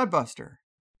Reich cloudbuster.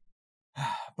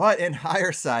 But in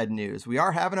higher side news, we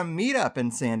are having a meetup in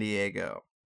San Diego.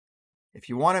 If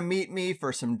you want to meet me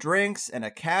for some drinks and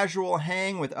a casual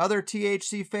hang with other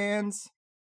THC fans,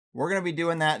 we're going to be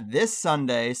doing that this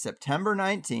Sunday, September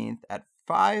 19th at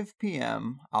 5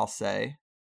 p.m., I'll say,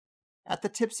 at the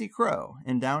Tipsy Crow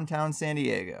in downtown San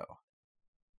Diego.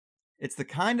 It's the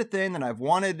kind of thing that I've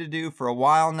wanted to do for a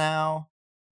while now.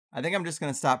 I think I'm just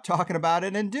going to stop talking about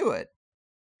it and do it.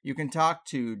 You can talk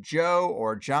to Joe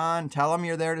or John, tell them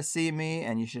you're there to see me,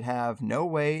 and you should have no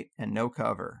wait and no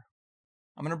cover.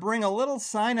 I'm going to bring a little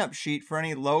sign-up sheet for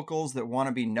any locals that want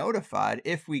to be notified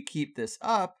if we keep this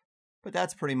up, but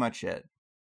that's pretty much it.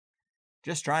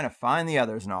 Just trying to find the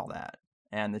others and all that.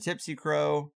 and the Tipsy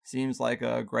Crow seems like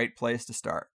a great place to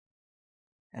start.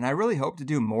 And I really hope to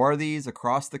do more of these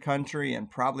across the country and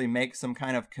probably make some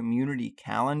kind of community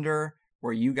calendar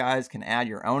where you guys can add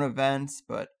your own events,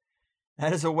 but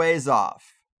that is a ways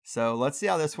off. So let's see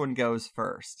how this one goes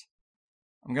first.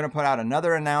 I'm going to put out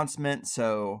another announcement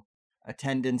so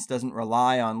attendance doesn't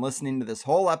rely on listening to this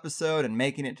whole episode and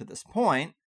making it to this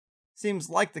point. Seems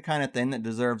like the kind of thing that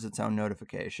deserves its own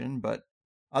notification, but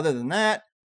other than that,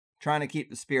 trying to keep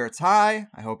the spirits high.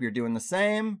 I hope you're doing the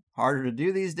same. Harder to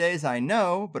do these days, I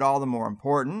know, but all the more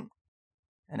important.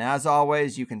 And as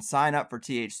always, you can sign up for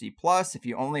THC Plus. If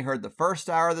you only heard the first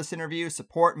hour of this interview,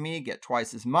 support me, get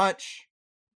twice as much.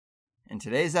 In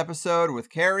today's episode with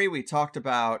Carey, we talked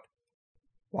about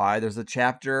why there's a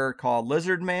chapter called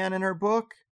Lizard Man in her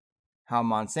book, how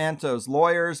Monsanto's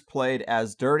lawyers played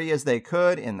as dirty as they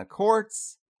could in the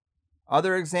courts,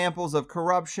 other examples of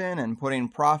corruption and putting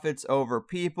profits over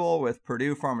people with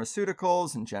Purdue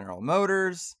Pharmaceuticals and General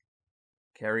Motors,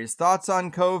 Carey's thoughts on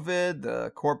COVID,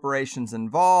 the corporations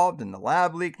involved in the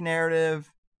lab leak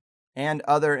narrative, and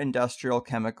other industrial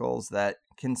chemicals that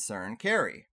concern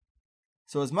Carey.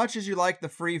 So as much as you like the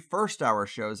free first hour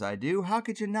shows I do, how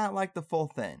could you not like the full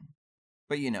thing?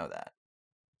 But you know that.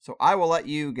 So I will let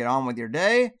you get on with your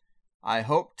day. I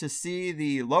hope to see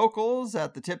the locals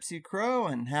at the Tipsy Crow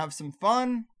and have some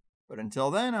fun. But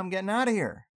until then, I'm getting out of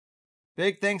here.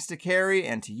 Big thanks to Carey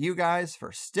and to you guys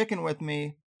for sticking with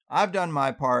me. I've done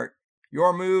my part.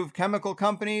 Your move, chemical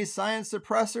companies, science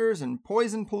suppressors, and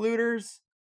poison polluters.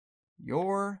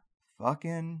 Your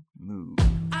fucking move.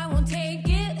 I won't take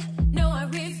it. No, I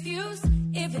refuse.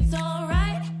 If it's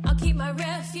alright, I'll keep my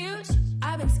refuge.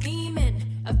 I've been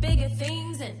scheming of bigger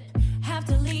things and have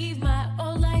to leave my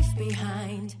old life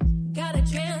behind. Gotta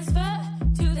transfer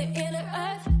to the inner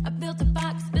earth. I built a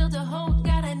box, built a hole,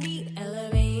 got a neat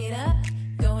elevator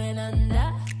going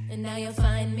under, and now you'll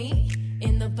find me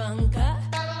in the bunker.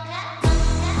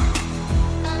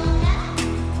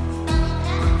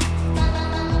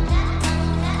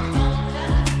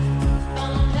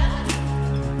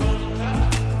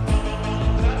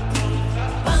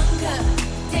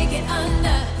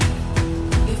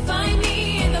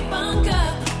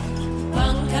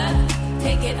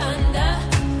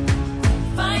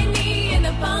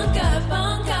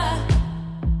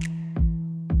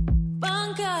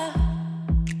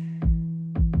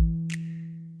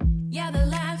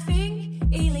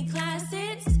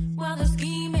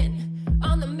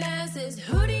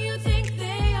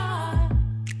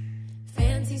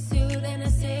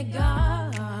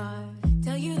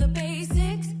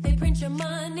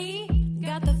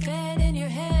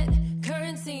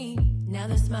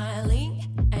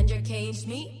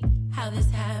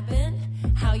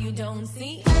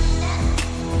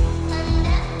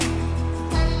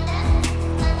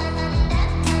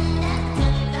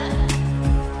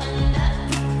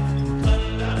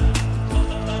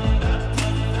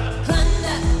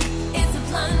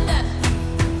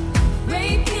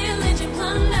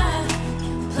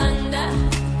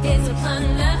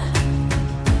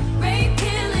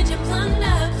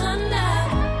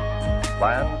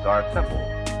 Plans are simple.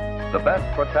 The best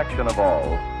protection of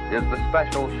all is the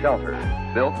special shelter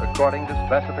built according to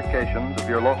specifications of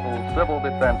your local civil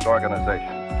defense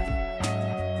organization.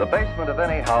 The basement of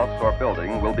any house or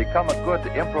building will become a good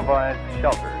improvised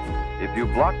shelter if you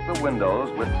block the windows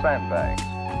with sandbags.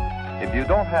 If you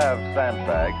don't have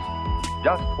sandbags,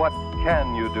 just what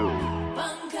can you do?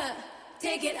 Bunker,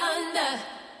 take it under.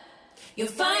 You'll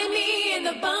find me in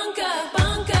the bunker,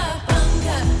 bunker,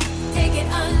 bunker, take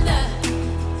it under.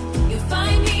 You'll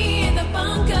find me in the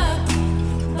bunker,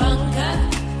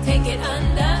 bunker, take it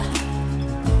under.